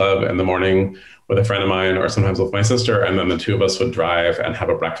Dolphin Club in the morning with a friend of mine, or sometimes with my sister. And then the two of us would drive and have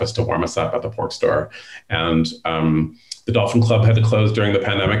a breakfast to warm us up at the pork store. And the Dolphin Club had to close during the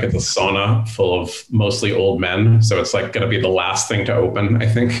pandemic. It's a sauna full of mostly old men. So it's like going to be the last thing to open, I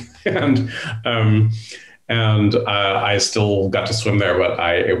think. And I still got to swim there, but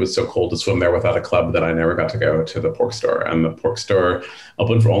it was so cold to swim there without a club that I never got to go to the pork store. And the pork store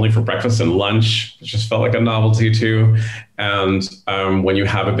opened only for breakfast and lunch. It just felt like a novelty too. And when you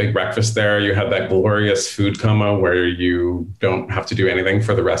have a big breakfast there, you have that glorious food coma where you don't have to do anything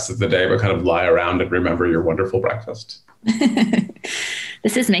for the rest of the day, but kind of lie around and remember your wonderful breakfast.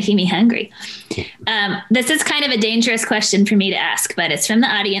 This is making me hungry. This is kind of a dangerous question for me to ask, but it's from the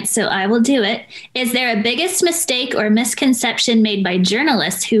audience, so I will do it. Is there a biggest mistake or misconception made by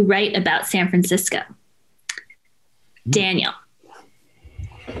journalists who write about San Francisco? Daniel.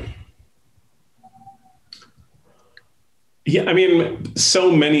 Yeah, I mean,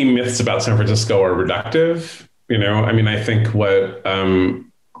 so many myths about San Francisco are reductive. I think what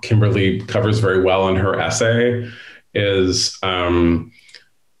Kimberly covers very well in her essay is, I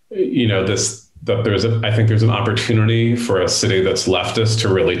think there's an opportunity for a city that's leftist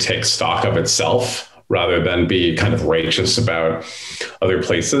to really take stock of itself rather than be kind of righteous about other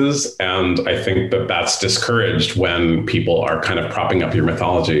places. And I think that that's discouraged when people are kind of propping up your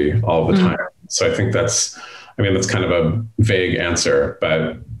mythology all the time. So I think that's kind of a vague answer,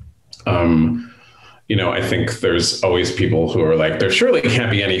 but, I think there's always people who are like, there surely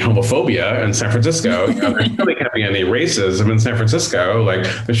can't be any homophobia in San Francisco. There surely can't be any racism in San Francisco. Like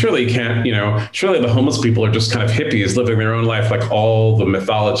there surely can't, surely the homeless people are just kind of hippies living their own life, like all the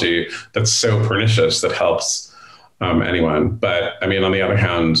mythology that's so pernicious that helps anyone. But on the other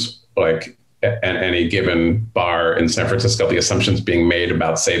hand, like at any given bar in San Francisco, the assumptions being made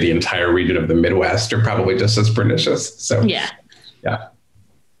about, say, the entire region of the Midwest are probably just as pernicious. So yeah, Yeah.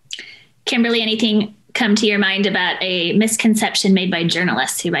 Kimberly, anything come to your mind about a misconception made by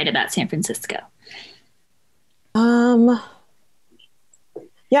journalists who write about San Francisco?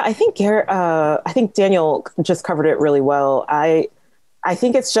 Yeah, I think Daniel just covered it really well. I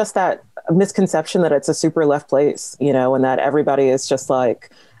think it's just that misconception that it's a super left place, and that everybody is just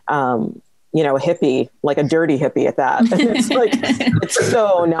like, a hippie, like a dirty hippie at that. And it's like, it's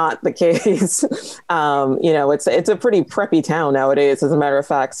so not the case. It's a pretty preppy town nowadays, as a matter of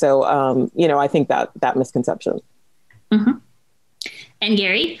fact. So, I think that misconception. Mm-hmm. And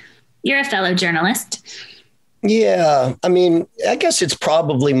Gary, you're a fellow journalist. Yeah, I mean, I guess it's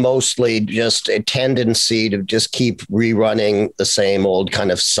probably mostly just a tendency to just keep rerunning the same old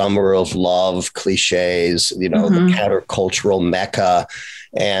kind of summer of love cliches, the countercultural mecca.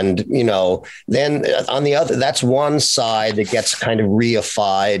 And, then on the other, that's one side that gets kind of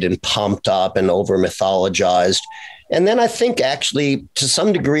reified and pumped up and over mythologized. And then I think actually, to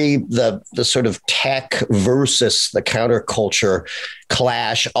some degree, the sort of tech versus the counterculture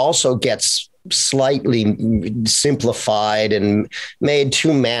clash also gets slightly simplified and made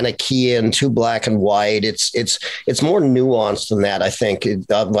too Manichaean, too black and white. It's more nuanced than that, I think.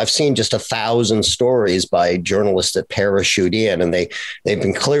 I've seen just 1,000 stories by journalists that parachute in, and they've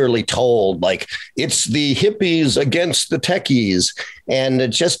been clearly told, like, it's the hippies against the techies. And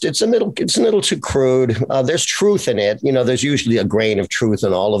it's a little too crude. There's truth in it. There's usually a grain of truth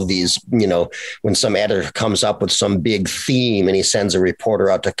in all of these, when some editor comes up with some big theme and he sends a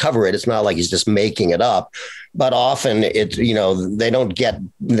reporter out to cover it, it's not like he's just making it up. But often they don't get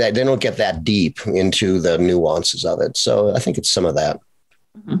that deep into the nuances of it. So I think it's some of that.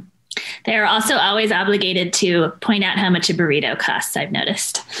 Mm-hmm. They're also always obligated to point out how much a burrito costs, I've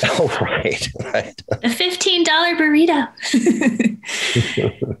noticed. Oh, right. A $15 burrito.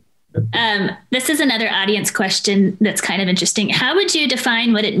 This is another audience question that's kind of interesting. How would you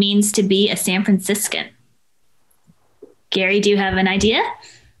define what it means to be a San Franciscan? Gary, do you have an idea?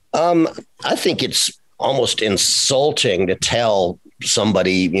 I think it's almost insulting to tell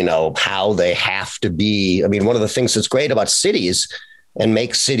somebody, how they have to be. I mean, one of the things that's great about cities and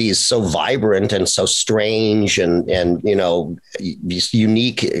make cities so vibrant and so strange and these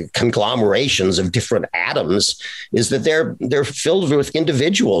unique conglomerations of different atoms is that they're filled with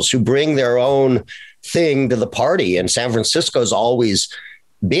individuals who bring their own thing to the party. And San Francisco's always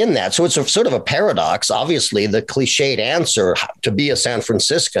been that. So it's a sort of a paradox. Obviously, the cliched answer to be a San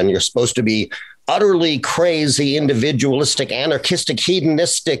Franciscan, you're supposed to be utterly crazy, individualistic, anarchistic,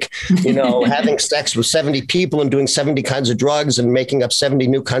 hedonistic, having sex with 70 people and doing 70 kinds of drugs and making up 70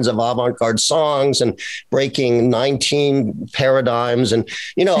 new kinds of avant-garde songs and breaking 19 paradigms. And,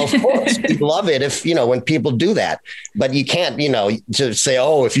 of course, we love it if, when people do that. But you can't, to say,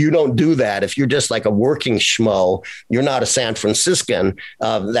 oh, if you don't do that, if you're just like a working schmo, you're not a San Franciscan.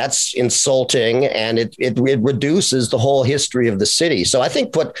 That's insulting, and it reduces the whole history of the city. So I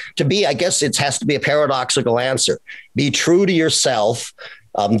think I guess it has to be a paradoxical answer. Be true to yourself.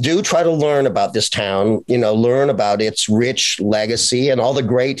 Do try to learn about this town, learn about its rich legacy and all the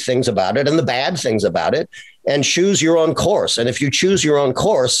great things about it and the bad things about it, and choose your own course. And if you choose your own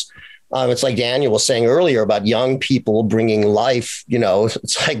course, it's like Daniel was saying earlier about young people bringing life.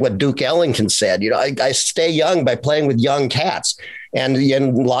 It's like what Duke Ellington said, I stay young by playing with young cats, and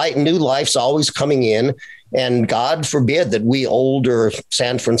new life's always coming in. And God forbid that we older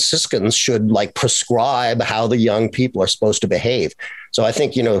San Franciscans should prescribe how the young people are supposed to behave. So I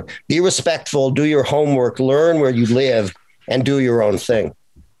think, be respectful, do your homework, learn where you live, and do your own thing.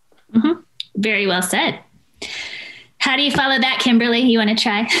 Mm-hmm. Very well said. How do you follow that, Kimberly? You want to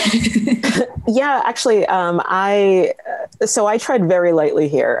try? Yeah, actually, I tried very lightly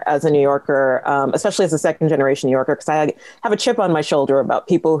here as a New Yorker, especially as a second generation New Yorker, because I have a chip on my shoulder about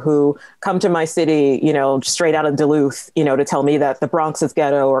people who come to my city, straight out of Duluth, to tell me that the Bronx is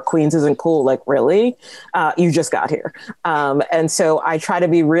ghetto or Queens isn't cool. Like, really? You just got here. And so I try to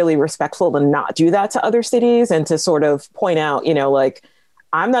be really respectful and not do that to other cities, and to sort of point out,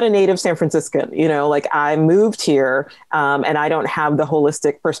 I'm not a native San Franciscan, I moved here, and I don't have the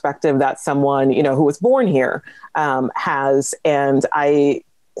holistic perspective that someone, who was born here has. And I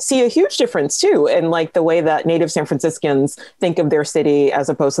see a huge difference too in the way that native San Franciscans think of their city as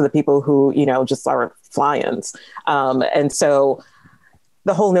opposed to the people who, just are fly-ins. And so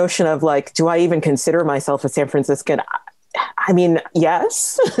the whole notion of do I even consider myself a San Franciscan? I mean,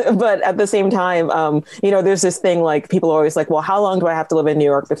 yes, but at the same time, there's this thing people are always well, how long do I have to live in New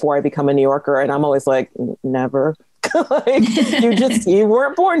York before I become a New Yorker? And I'm always never. Like, you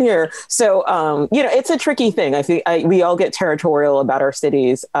weren't born here. So, it's a tricky thing. I think we all get territorial about our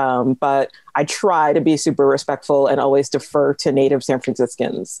cities, but I try to be super respectful and always defer to native San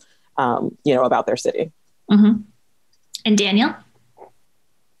Franciscans, about their city. Mm-hmm. And Daniel?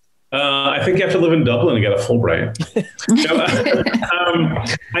 I think you have to live in Dublin to get a Fulbright.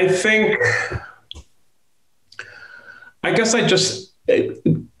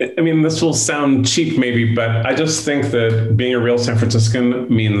 This will sound cheap maybe, but I just think that being a real San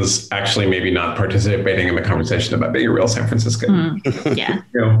Franciscan means actually maybe not participating in the conversation about being a real San Franciscan. Yeah.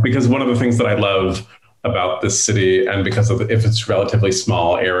 Because one of the things that I love about this city, and because of if it's a relatively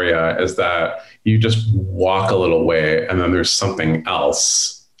small area, is that you just walk a little way and then there's something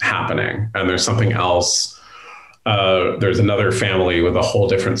else happening, and there's something else. There's another family with a whole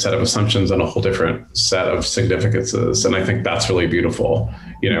different set of assumptions and a whole different set of significances, and I think that's really beautiful.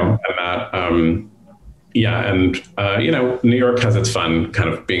 And that, New York has its fun kind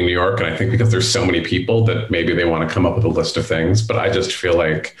of being New York, and I think because there's so many people that maybe they want to come up with a list of things, but I just feel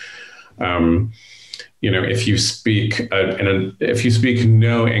like, if you speak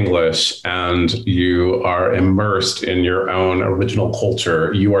no English and you are immersed in your own original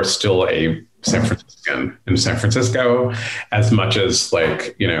culture, you are still a San Franciscan in San Francisco, as much as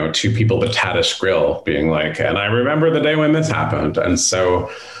two people at Tadish Grill being like, and I remember the day when this happened. And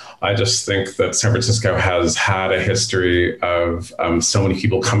so I just think that San Francisco has had a history of so many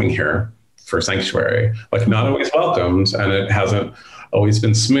people coming here for sanctuary, not always welcomed, and it hasn't always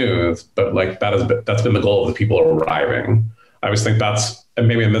been smooth, but that's been the goal of the people arriving. I always think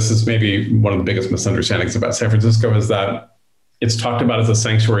and this is maybe one of the biggest misunderstandings about San Francisco, is that it's talked about as a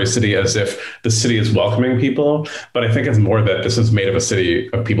sanctuary city, as if the city is welcoming people. But I think it's more that this is made of a city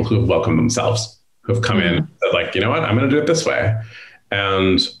of people who have welcomed themselves, who have come in and said, you know what, I'm going to do it this way.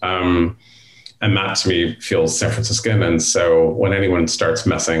 And that to me feels San Franciscan. And so when anyone starts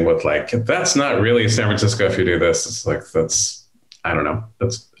messing with that's not really San Francisco if you do this, it's I don't know.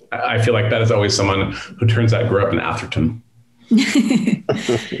 I feel like that is always someone who turns out grew up in Atherton.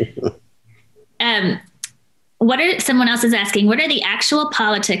 Someone else is asking, what are the actual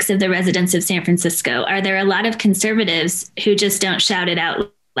politics of the residents of San Francisco? Are there a lot of conservatives who just don't shout it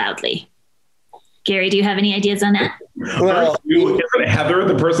out loudly? Gary, do you have any ideas on that? Well, isn't Heather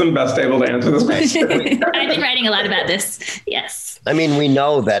the person best able to answer this question? I've been writing a lot about this. Yes. I mean, we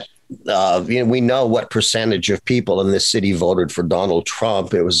know that we know what percentage of people in this city voted for Donald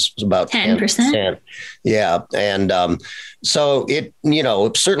Trump. It was about 10%. Yeah. And so it,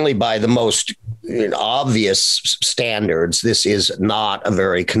 certainly by the most obvious standards, this is not a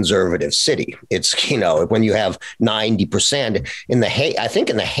very conservative city. It's, when you have 90% in the hate, I think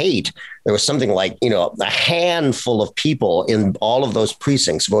in the hate, there was something like, a handful of people in all of those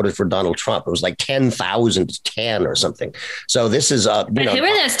precincts voted for Donald Trump. It was 10,000 to 10 or something. So this is but who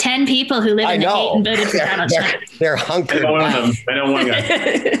are those 10 people who live in the hate and voted for Donald Trump? They're hunkered down. I know one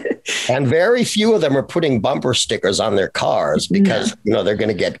guy. And very few of them are putting bumper stickers on their cars because, they're going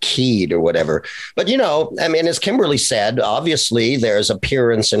to get keyed or whatever. But, as Kimberly said, obviously there's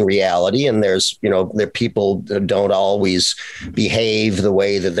appearance and reality, and there's, there people don't always behave the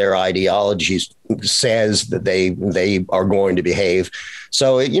way that their ideology says that they are going to behave.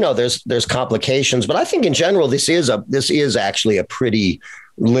 So, there's complications, but I think in general, this is actually a pretty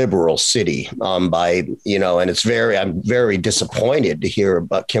liberal city and I'm very disappointed to hear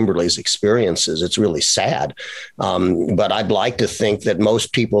about Kimberly's experiences. It's really sad. But I'd like to think that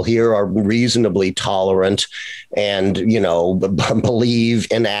most people here are reasonably tolerant and,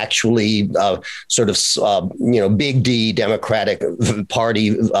 believe in actually big D Democratic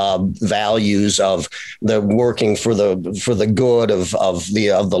Party values of the working for the good of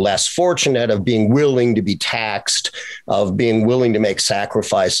the less fortunate, of being willing to be taxed, of being willing to make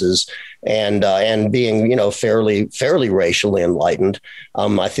sacrifices, and being, fairly racially enlightened.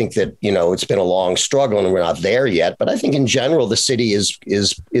 I think that, it's been a long struggle and we're not there yet, but I think in general, the city is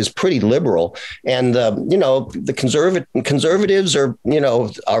pretty liberal, and, the conservatives are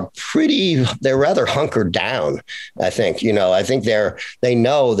they're rather hunkered down. I think, I think they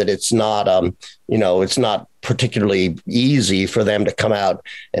know that it's not, it's not particularly easy for them to come out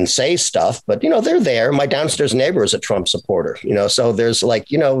and say stuff, but they're there. My downstairs neighbor is a Trump supporter, so there's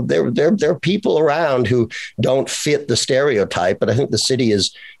there are people around who don't fit the stereotype, but I think this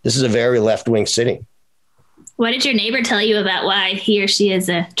is a very left-wing city. What did your neighbor tell you about why he or she is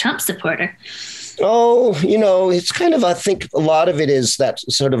a Trump supporter? Oh, it's kind of, I think a lot of it is that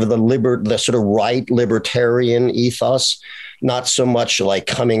sort of the sort of right libertarian ethos. not so much like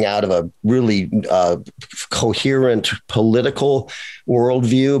coming out of a really coherent political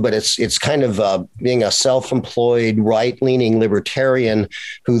worldview, but it's kind of being a self-employed, right-leaning libertarian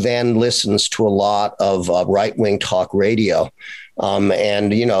who then listens to a lot of right-wing talk radio.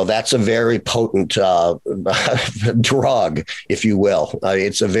 And, that's a very potent drug, if you will.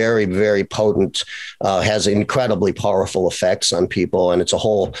 It's a very, very potent, has incredibly powerful effects on people. And it's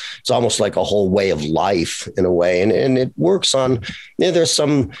almost like a whole way of life in a way. And it works on, there's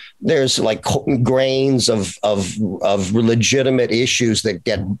like grains of legitimate issues that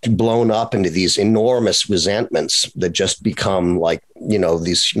get blown up into these enormous resentments that just become like,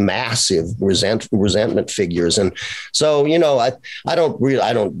 these massive resentment figures. And so, I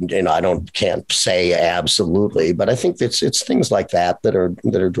can't say absolutely, but I think it's things like that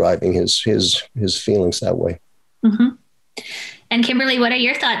are driving his feelings that way. Mm-hmm. And Kimberly, what are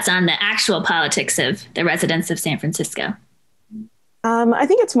your thoughts on the actual politics of the residents of San Francisco? I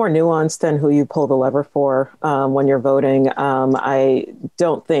think it's more nuanced than who you pull the lever for when you're voting. I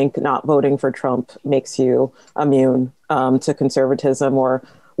don't think not voting for Trump makes you immune to conservatism or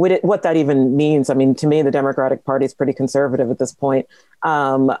what that even means. I mean, to me, the Democratic Party is pretty conservative at this point.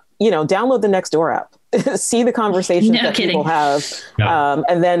 Download the Nextdoor app, see the conversations that people have,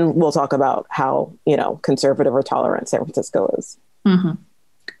 and then we'll talk about how, conservative or tolerant San Francisco is. Mm-hmm.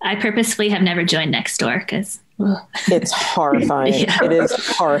 I purposefully have never joined Nextdoor because it's horrifying. Yeah. It is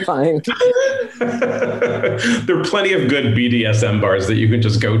horrifying. There are plenty of good BDSM bars that you can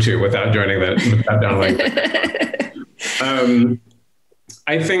just go to without joining that. Without downloading.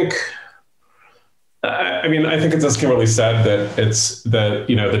 I think it's as Kimberly said, that it's that,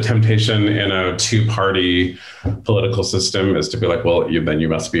 the temptation in a two-party political system is to be like, well, then you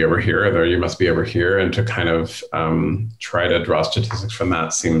must be over here, or you must be over here. And to kind of try to draw statistics from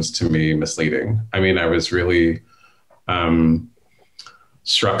that seems to me misleading. I mean, I was really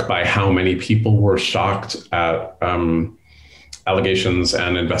struck by how many people were shocked at allegations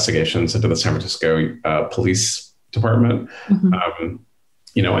and investigations into the San Francisco police department. Mm-hmm.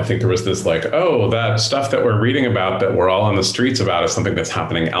 I think there was this like, that stuff that we're reading about, that we're all on the streets about, is something that's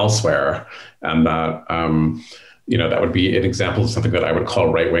happening elsewhere. And that, that would be an example of something that I would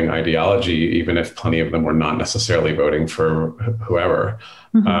call right-wing ideology, even if plenty of them were not necessarily voting for whoever.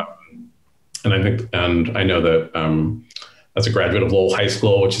 Mm-hmm. And I know that as a graduate of Lowell High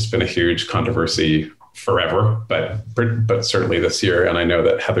School, which has been a huge controversy forever, but certainly this year, and I know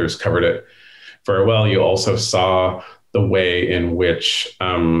that Heather's covered it very well, you also saw the way in which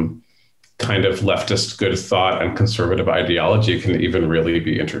kind of leftist good thought and conservative ideology can even really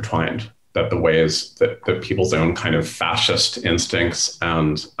be intertwined. That the ways that people's own kind of fascist instincts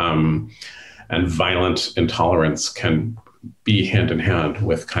and violent intolerance can be hand in hand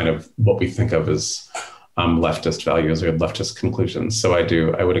with kind of what we think of as leftist values or leftist conclusions. So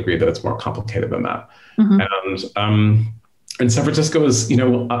I would agree that it's more complicated than that. Mm-hmm. And San Francisco is,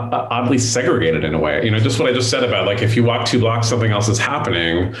 oddly segregated in a way. Just what I just said about, like, if you walk 2 blocks, something else is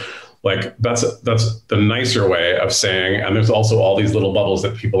happening. Like, that's the nicer way of saying, and there's also all these little bubbles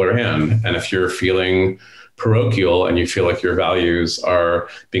that people are in. And if you're feeling parochial and you feel like your values are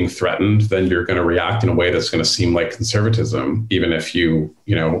being threatened, then you're going to react in a way that's going to seem like conservatism, even if you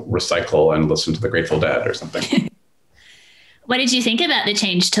recycle and listen to the Grateful Dead or something. What did you think about the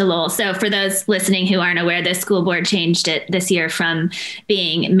change to Lowell? So for those listening who aren't aware, the school board changed it this year from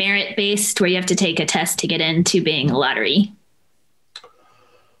being merit-based, where you have to take a test to get in, to being a lottery.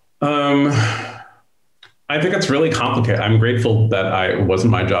 I think it's really complicated. I'm grateful that it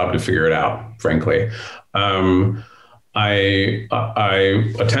wasn't my job to figure it out, frankly. I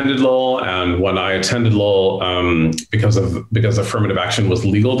attended Lowell, and when I attended Lowell, because affirmative action was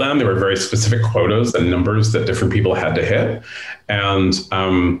legal then, there were very specific quotas and numbers that different people had to hit, and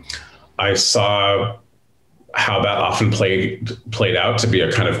I saw how that often played out to be a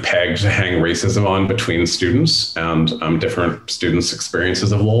kind of peg to hang racism on between students, and different students'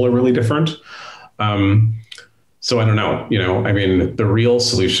 experiences of Lowell are really different. So I don't know, the real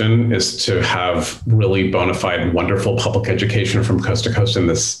solution is to have really bona fide, wonderful public education from coast to coast in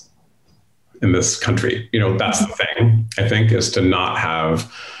this country. That's the thing, I think, is to not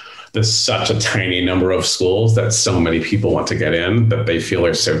have such a tiny number of schools that so many people want to get in that they feel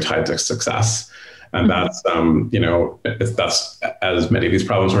are so tied to success. And that's, that's, as many of these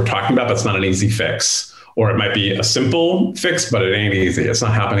problems we're talking about, that's not an easy fix, or it might be a simple fix, but it ain't easy. It's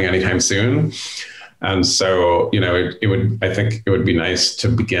not happening anytime soon. And so, I think it would be nice to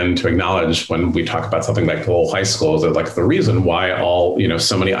begin to acknowledge, when we talk about something like Lowell High School, that like the reason why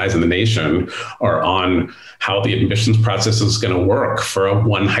so many eyes in the nation are on how the admissions process is going to work for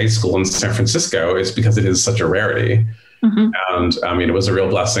one high school in San Francisco is because it is such a rarity. And I mean, it was a real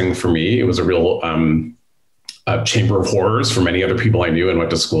blessing for me. It was a real chamber of horrors for many other people I knew and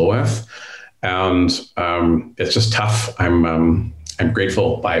went to school with. And it's just tough. I'm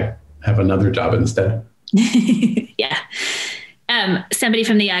grateful I have another job instead. Yeah. Somebody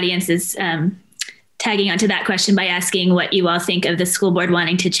from the audience is tagging onto that question by asking what you all think of the school board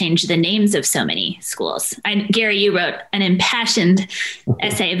wanting to change the names of so many schools. Gary, you wrote an impassioned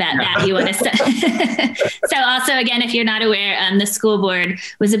essay about that. You want to So also, again, if you're not aware, the school board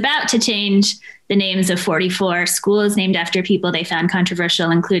was about to change the names of 44 schools named after people they found controversial,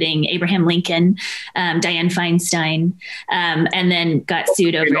 including Abraham Lincoln, Dianne Feinstein, and then got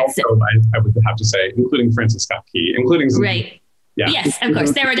sued over it. Also, I would have to say, including Francis Scott Key, including some, right. Yeah. Yes, of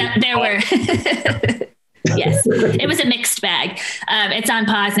course. There were. Yes, it was a mixed bag. It's on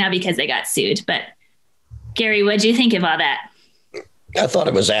pause now because they got sued. But Gary, what do you think of all that? I thought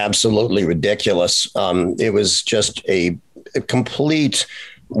it was absolutely ridiculous. It was just a complete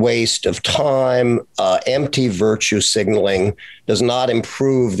waste of time, empty virtue signaling, does not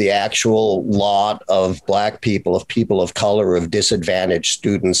improve the actual lot of Black people, of people of color, of disadvantaged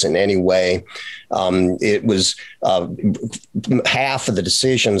students in any way. It was half of the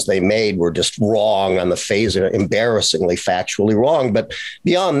decisions they made were just wrong on the face, embarrassingly factually wrong. But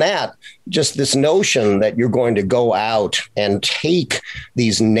beyond that, just this notion that you're going to go out and take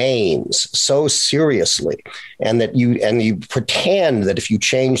these names so seriously, and that you pretend that if you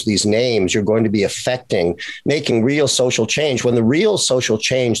change these names, you're going to be making real social change, when the real social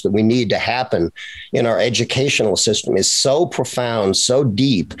change that we need to happen in our educational system is so profound, so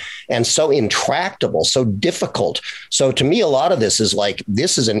deep, and so intractable, so difficult. So to me, a lot of this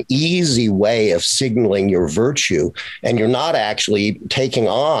is an easy way of signaling your virtue, and you're not actually taking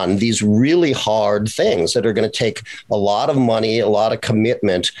on these really hard things that are going to take a lot of money, a lot of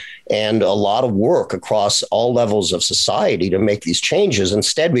commitment, and a lot of work across all levels of society to make these changes.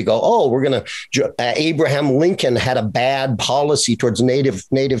 Instead, we go, Abraham Lincoln had a bad policy towards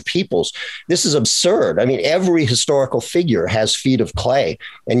native peoples. This is absurd. I mean, every historical figure has feet of clay,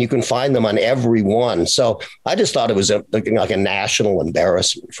 and you can find them on every one. So I just thought it was like a national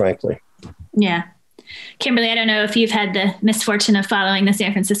embarrassment, frankly. Yeah. Kimberly, I don't know if you've had the misfortune of following the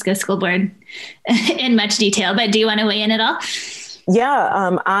San Francisco School Board in much detail, but do you want to weigh in at all?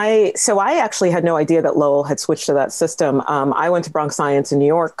 Yeah, I actually had no idea that Lowell had switched to that system. I went to Bronx Science in New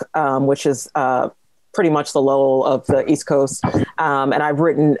York, which is pretty much the Lowell of the East Coast. And I've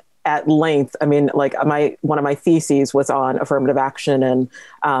written at length. I mean, one of my theses was on affirmative action and,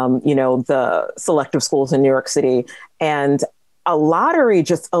 the selective schools in New York City. And a lottery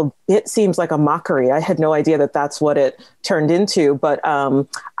it seems like a mockery. I had no idea that that's what it turned into, but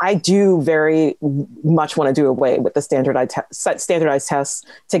I do very much want to do away with the standardized tests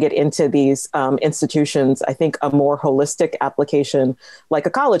to get into these institutions. I think a more holistic application, like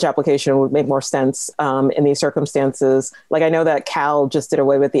a college application, would make more sense in these circumstances. Like I know that Cal just did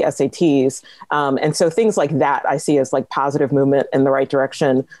away with the SATs. And so things like that I see as like positive movement in the right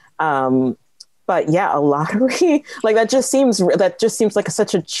direction. But yeah, a lottery, that just seems like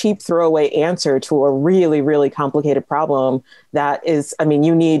such a cheap throwaway answer to a really, really complicated problem that is, I mean,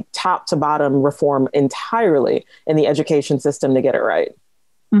 you need top to bottom reform entirely in the education system to get it right.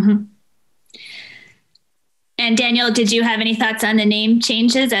 Mm-hmm. And Daniel, did you have any thoughts on the name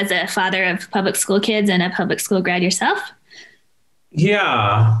changes as a father of public school kids and a public school grad yourself?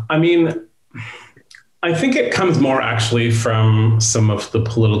 Yeah, I mean, I think it comes more actually from some of the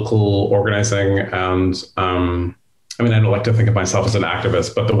political organizing and, I don't like to think of myself as an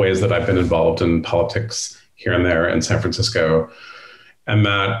activist, but the ways that I've been involved in politics here and there in San Francisco. And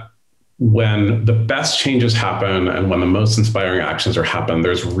that when the best changes happen and when the most inspiring actions are happen,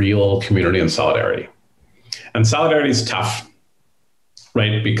 there's real community and solidarity. And solidarity is tough,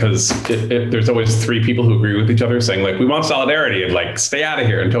 right? Because there's always three people who agree with each other saying we want solidarity and stay out of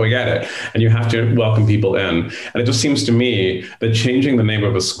here until we get it. And you have to welcome people in. And it just seems to me that changing the name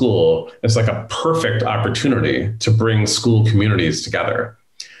of a school is like a perfect opportunity to bring school communities together.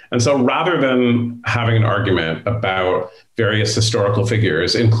 And so rather than having an argument about various historical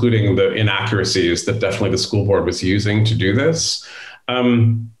figures, including the inaccuracies that definitely the school board was using to do this,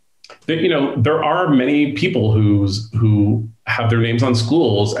 there are many people who have their names on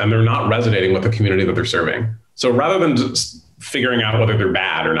schools and they're not resonating with the community that they're serving. So rather than just figuring out whether they're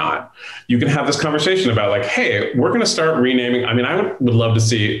bad or not, you can have this conversation about hey, we're going to start renaming. I mean, I would love to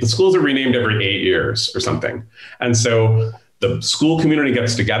see the schools are renamed every 8 years or something. And so the school community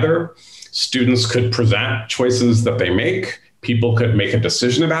gets together, students could present choices that they make, people could make a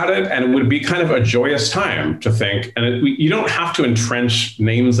decision about it, and it would be kind of a joyous time to think. And you don't have to entrench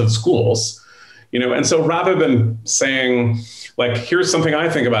names of schools. And so rather than saying, like, here's something I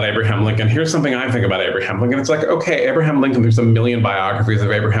think about Abraham Lincoln, here's something I think about Abraham Lincoln, it's like, okay, Abraham Lincoln, there's a million biographies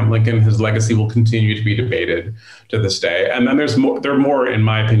of Abraham Lincoln. His legacy will continue to be debated to this day. And then there are more, in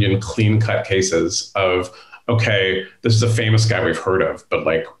my opinion, clean-cut cases of, okay, this is a famous guy we've heard of, but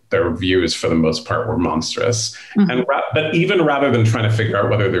like their views for the most part were monstrous. Mm-hmm. But even rather than trying to figure out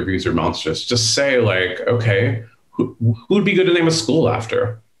whether their views are monstrous, just say like, okay, who would be good to name a school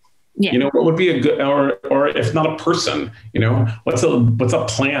after? Yeah. What would be a good, or if not a person, what's a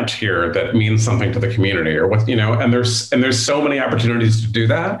plant here that means something to the community, or what, and there's so many opportunities to do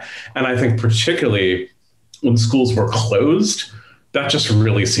that. And I think particularly when schools were closed, that just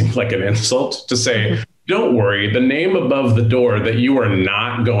really seemed like an insult to say, don't worry, the name above the door that you are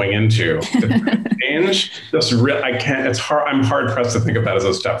not going into change. I can't, it's hard. I'm hard pressed to think of that as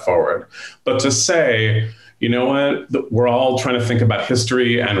a step forward, but to say, you know what, we're all trying to think about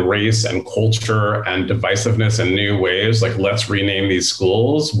history and race and culture and divisiveness in new ways. Like, let's rename these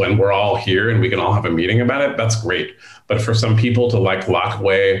schools when we're all here and we can all have a meeting about it. That's great. But for some people to like lock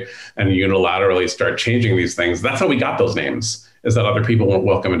away and unilaterally start changing these things, that's how we got those names, is that other people weren't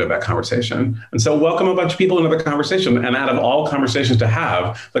welcome into that conversation. And so welcome a bunch of people into the conversation. And out of all conversations to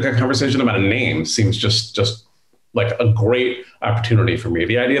have, like a conversation about a name seems just like a great opportunity for me.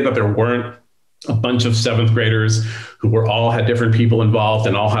 The idea that there weren't a bunch of seventh graders who had different people involved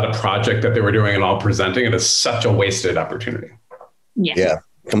and all had a project that they were doing and all presenting, it is such a wasted opportunity. Yeah.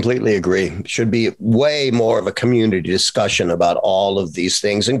 Completely agree. Should be way more of a community discussion about all of these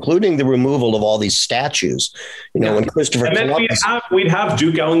things, including the removal of all these statues. When Christopher Columbus, we'd have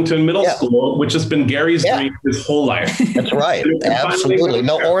Duke Ellington Middle School, which has been Gary's dream his whole life. That's right. Absolutely.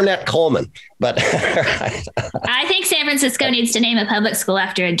 No Ornette Coleman, but I think San Francisco needs to name a public school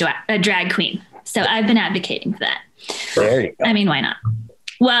after a drag queen. So I've been advocating for that. There you go. I mean, why not?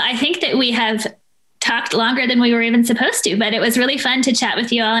 Well, I think that we have talked longer than we were even supposed to, but it was really fun to chat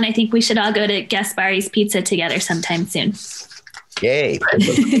with you all. And I think we should all go to Gaspari's Pizza together sometime soon. Yay. Let's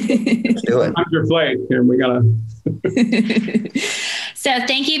do it. On your flight. Here, we gotta. So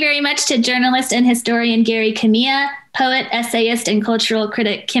thank you very much to journalist and historian Gary Kamiya, poet, essayist, and cultural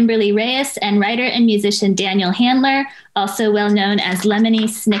critic Kimberly Reyes, and writer and musician Daniel Handler, also well known as Lemony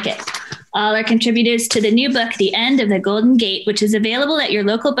Snicket. All are contributors to the new book, The End of the Golden Gate, which is available at your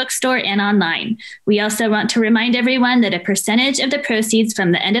local bookstore and online. We also want to remind everyone that a percentage of the proceeds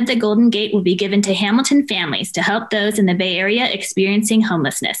from The End of the Golden Gate will be given to Hamilton families to help those in the Bay Area experiencing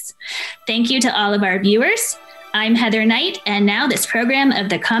homelessness. Thank you to all of our viewers. I'm Heather Knight, and now this program of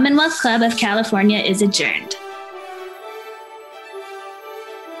the Commonwealth Club of California is adjourned.